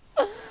fault?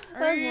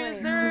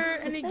 Is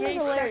there any gay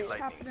sex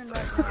happening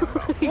right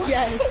now?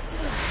 Yes,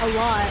 a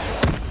lot.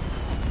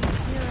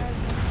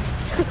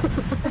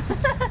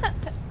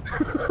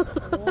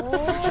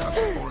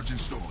 Origin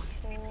story.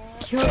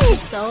 Kill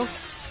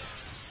yourself.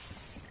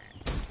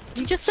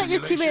 You just set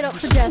your teammate up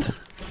for death.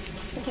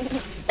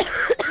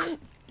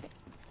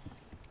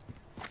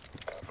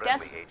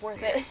 Death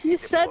worth it. You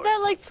said that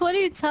like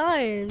 20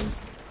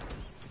 times.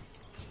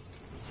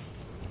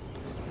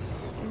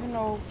 Even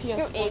though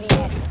PS4 idiot. does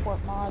not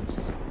support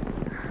mods.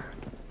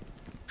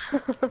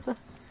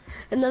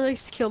 And then I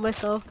just kill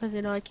myself because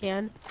you know I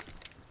can.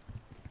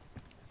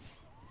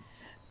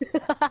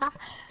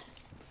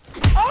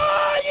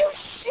 Oh, you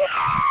shit!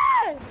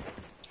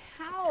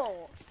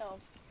 How the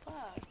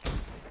fuck?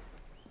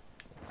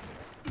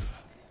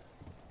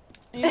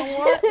 You know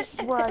what? This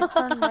is where I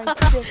turn my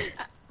dick.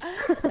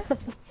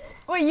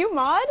 Wait, you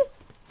mod?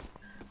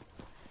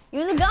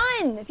 Use a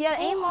gun if you have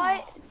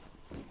aimbot.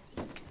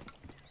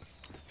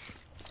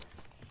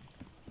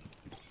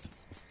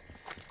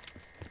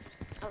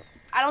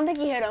 I don't think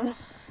he hit him.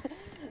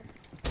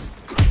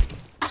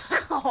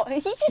 Ow,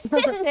 he's just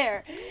sitting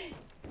there.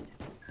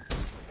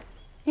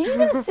 He's just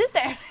gonna sit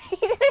there. He's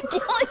gonna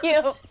kill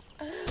you.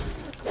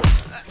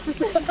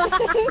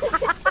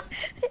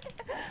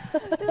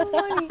 So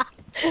funny.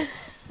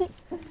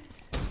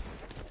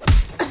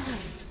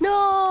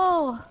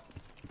 No!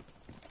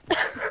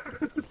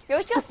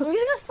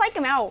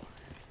 out.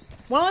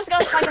 One of us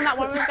gotta spike him out,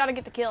 one of us gotta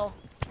get the kill.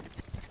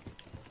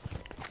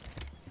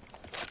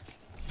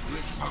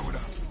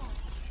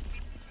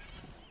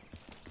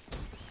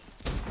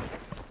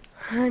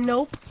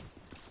 Nope.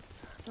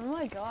 Oh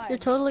my god. You're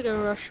totally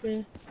gonna rush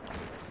me.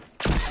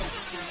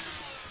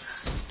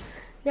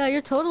 Yeah,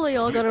 you're totally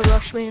all gonna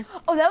rush me.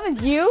 Oh, that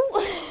was you?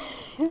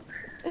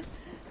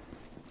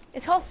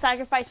 It's called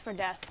sacrifice for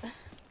death.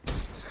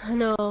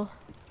 No.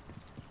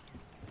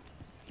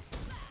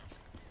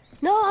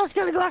 No, I was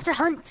gonna go after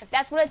Hunt. If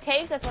that's what it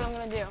takes, that's what I'm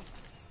gonna do.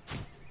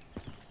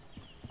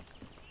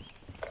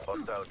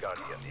 Hostile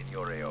Guardian in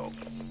your AO.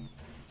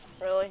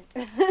 Really?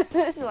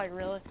 This is like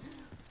really.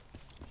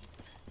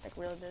 Like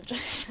really, bitch.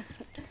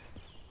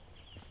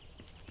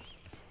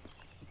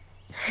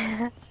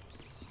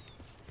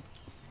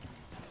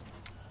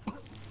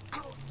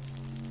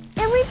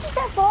 It reaches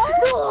that far?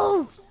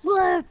 Oh,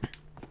 flip.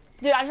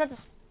 Dude, I just have to.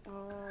 Oh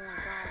my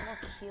god, I'm gonna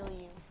kill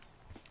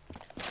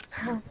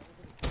you.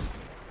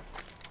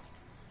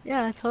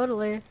 Yeah,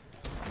 totally.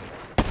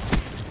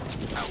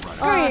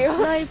 Screw you.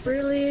 Snipe,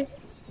 really?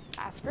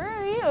 Ah,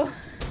 screw you.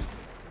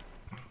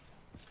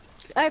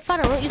 Alright, fine,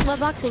 I won't use my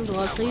boxing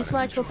gloves, I'll use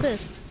my actual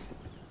fists.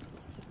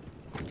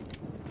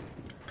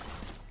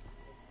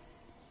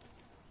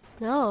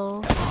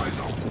 No.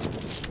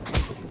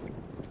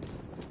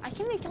 I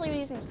can't even kill you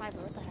using a sniper.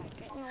 What the heck?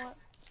 You know what?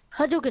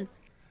 Hadouken.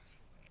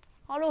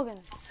 Hadouken.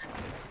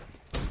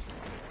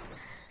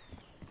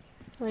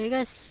 Well, you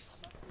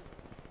guys.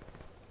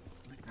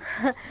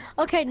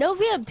 Okay, no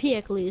VMP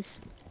at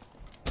least.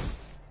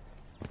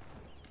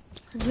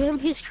 'Cause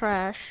VMP's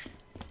trash.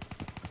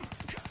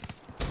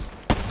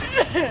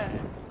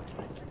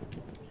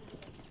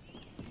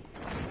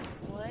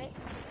 What?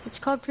 It's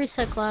called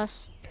preset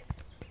class.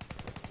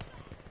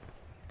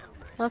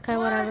 Okay,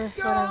 whatever, Let's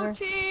go, whatever.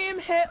 Team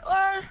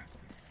Hitler.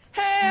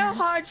 Hail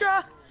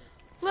Hydra.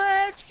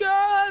 Let's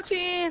go,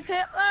 Team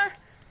Hitler.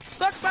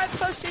 Fuck my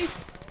pussy.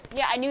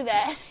 Yeah, I knew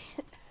that.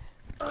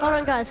 Hold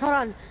on, guys, hold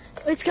on.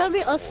 It's gonna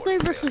be us three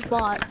versus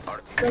bots.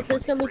 Like,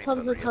 there's gonna be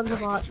tons and tons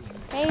of bots.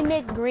 Hey,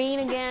 Nick Green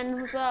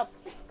again. What's up?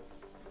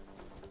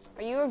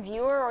 Are you a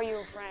viewer or are you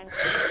a friend?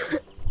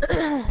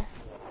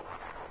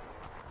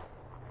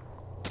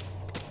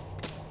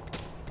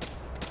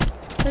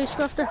 I just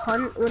go after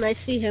Hunt when I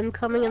see him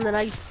coming and then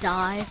I just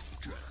die.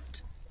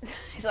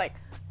 He's like,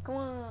 come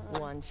on.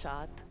 One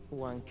shot,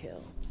 one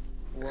kill.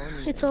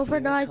 Won't It's even over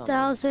hear it coming.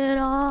 9,000.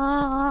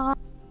 Ah.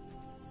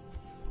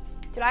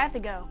 Dude, I have to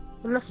go.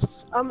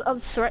 I'm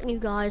threatening you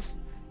guys.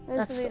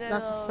 That's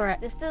a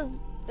threat. This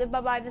is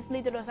bye-bye. This is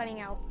Lito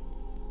signing out.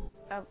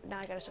 Oh, now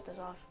I gotta shut this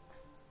off.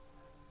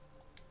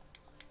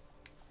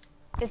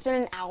 It's been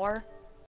an hour.